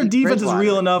not sure their Teddy defense is Bridgewater.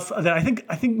 real enough that I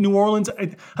think New Orleans. I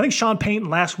think Sean Payton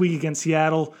last week against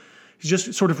Seattle, he's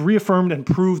just sort of reaffirmed and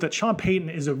proved that Sean Payton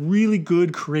is a really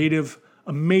good, creative,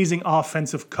 amazing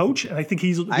offensive coach, and I think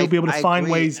he'll be able to find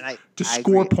agree, ways to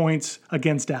score points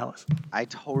against Dallas. I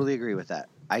totally agree with that.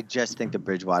 I just think the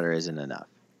Bridgewater isn't enough.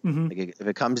 Mm-hmm. Like, if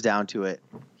it comes down to it,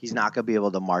 he's not going to be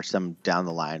able to march them down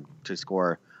the line to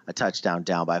score a touchdown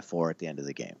down by 4 at the end of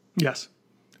the game. Yes.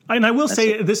 And I will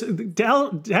say this: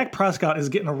 Dak Prescott is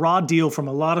getting a raw deal from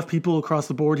a lot of people across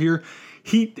the board here.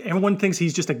 Everyone thinks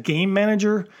he's just a game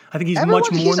manager. I think he's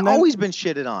much more than that. He's always been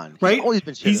shitted on. Right? He's always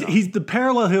been shitted on. He's the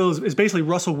parallel here is basically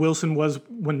Russell Wilson was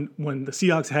when the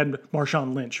Seahawks had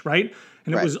Marshawn Lynch, right?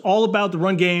 And it was all about the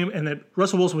run game, and that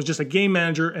Russell Wilson was just a game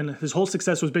manager, and his whole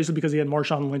success was basically because he had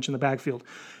Marshawn Lynch in the backfield.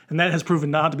 And that has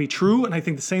proven not to be true, and I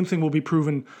think the same thing will be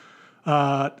proven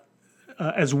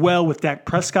as well with Dak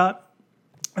Prescott.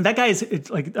 And that guy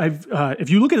if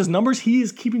you look at his numbers, he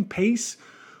is keeping pace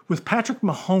with Patrick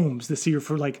Mahomes this year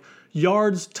for like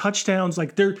yards, touchdowns.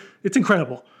 It's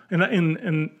incredible.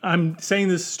 And I'm saying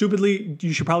this stupidly.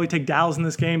 You should probably take Dallas in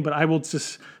this game, but I will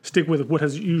just stick with what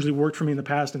has usually worked for me in the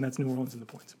past, and that's New Orleans in the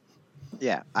points.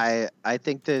 Yeah, I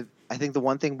think the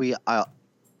one thing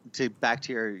back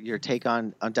to your take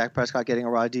on Dak Prescott getting a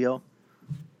raw deal.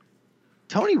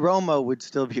 Tony Romo would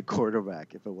still be a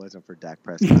quarterback if it wasn't for Dak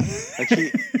Prescott.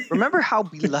 Remember how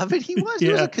beloved he was?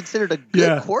 He was considered a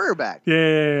good quarterback.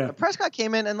 Yeah. But Prescott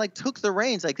came in and took the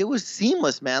reins. It was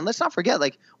seamless, man. Let's not forget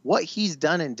what he's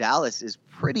done in Dallas is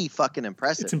pretty fucking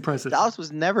impressive. It's impressive. Dallas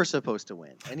was never supposed to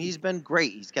win, and he's been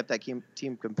great. He's kept that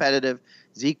team competitive.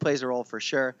 Zeke plays a role for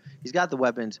sure. He's got the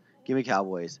weapons. Give me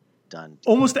Cowboys. Done.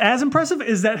 Almost as impressive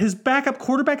is that his backup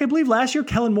quarterback, I believe, last year,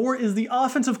 Kellen Moore, is the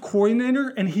offensive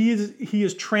coordinator, and he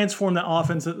has transformed that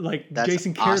offense that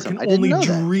Jason Garrett can only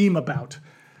dream about.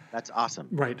 That's awesome.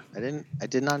 Right. I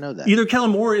did not know that. Either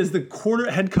Kellen Moore is the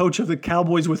head coach of the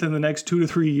Cowboys within the next 2 to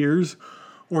 3 years,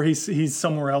 or he's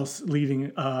somewhere else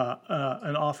leading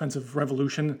an offensive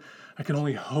revolution. I can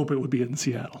only hope it would be in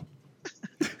Seattle.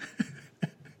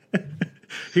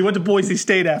 He went to Boise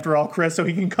State after all, Chris, so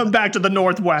he can come back to the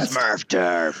Northwest. Smurf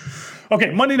turf.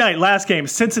 Okay, Monday night, last game,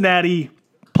 Cincinnati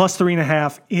plus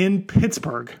 3.5 in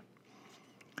Pittsburgh.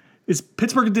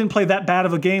 Pittsburgh didn't play that bad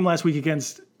of a game last week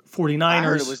against 49ers. I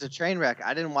heard it was a train wreck.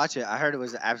 I didn't watch it. I heard it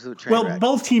was an absolute train wreck. Well,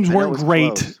 both teams weren't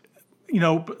great. Close.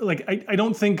 I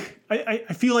don't think –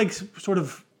 I feel like sort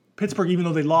of Pittsburgh, even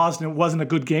though they lost and it wasn't a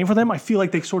good game for them, I feel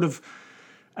like they sort of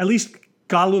at least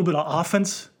got a little bit of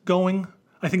offense going.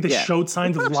 I think they showed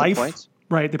signs of life.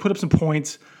 Right, they put up some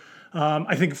points.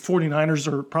 I think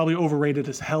 49ers are probably overrated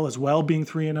as hell as well, being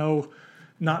 3-0,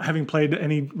 not having played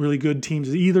any really good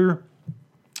teams either.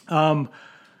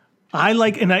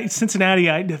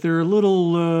 Cincinnati, they're a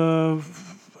little,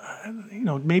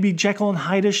 maybe Jekyll and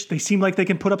Hyde-ish. They seem like they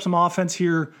can put up some offense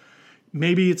here.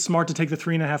 Maybe it's smart to take the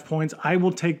 3.5 points. I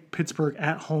will take Pittsburgh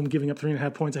at home, giving up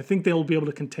 3.5 points. I think they'll be able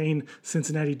to contain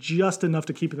Cincinnati just enough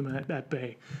to keep them at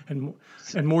bay and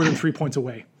more than 3 points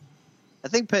away. I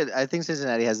think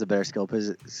Cincinnati has the better skill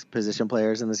position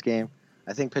players in this game.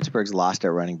 I think Pittsburgh's lost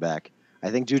at running back.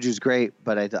 I think Juju's great,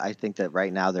 but I think that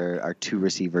right now there are 2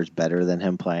 receivers better than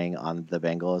him playing on the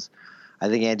Bengals. I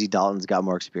think Andy Dalton's got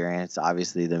more experience,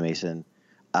 obviously, than Mason.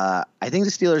 I think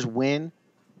the Steelers win.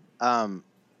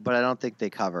 But I don't think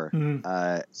they cover.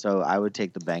 So I would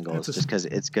take the Bengals just because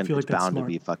it's bound to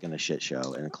be fucking a shit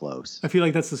show and close. I feel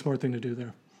like that's the smart thing to do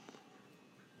there.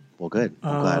 Well, good.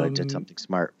 I'm glad I did something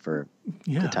smart for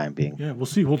the time being. Yeah, we'll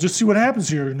see. We'll just see what happens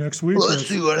here next week. Let's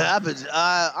see what happens.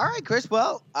 All right, Chris.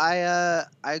 Well, I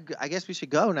guess we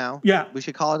should go now. Yeah, we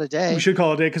should call it a day. We should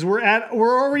call it a day because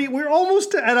we're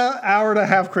almost at an hour and a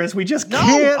half, Chris. We just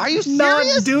can't are you serious?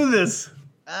 Not do this.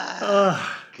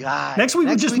 God. Next week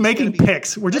we're just making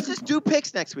picks. Let's just do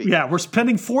picks next week. Yeah, we're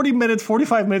spending 45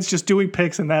 minutes just doing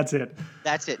picks, and that's it.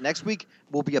 That's it. Next week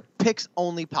will be a picks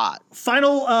only pod.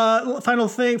 Final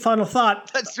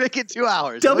thought. Let's make it 2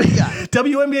 hours.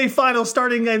 WNBA finals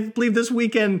starting, I believe, this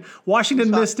weekend.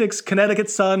 Washington Mystics, Connecticut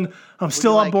Sun. I'm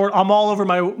still on board. I'm all over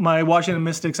my Washington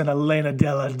Mystics and Elena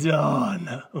Della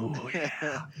Dawn. Oh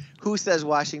yeah. Who says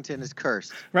Washington is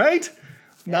cursed? Right?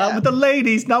 Not with the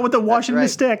ladies, not with the Washington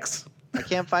Mystics. I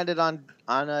can't find it on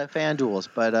FanDuels,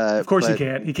 but of course you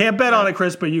can't. You can't bet on it,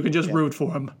 Chris, but you can just root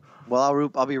for him. Well,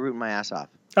 I'll be rooting my ass off.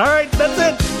 All right, that's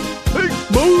it. Peace.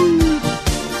 Boom.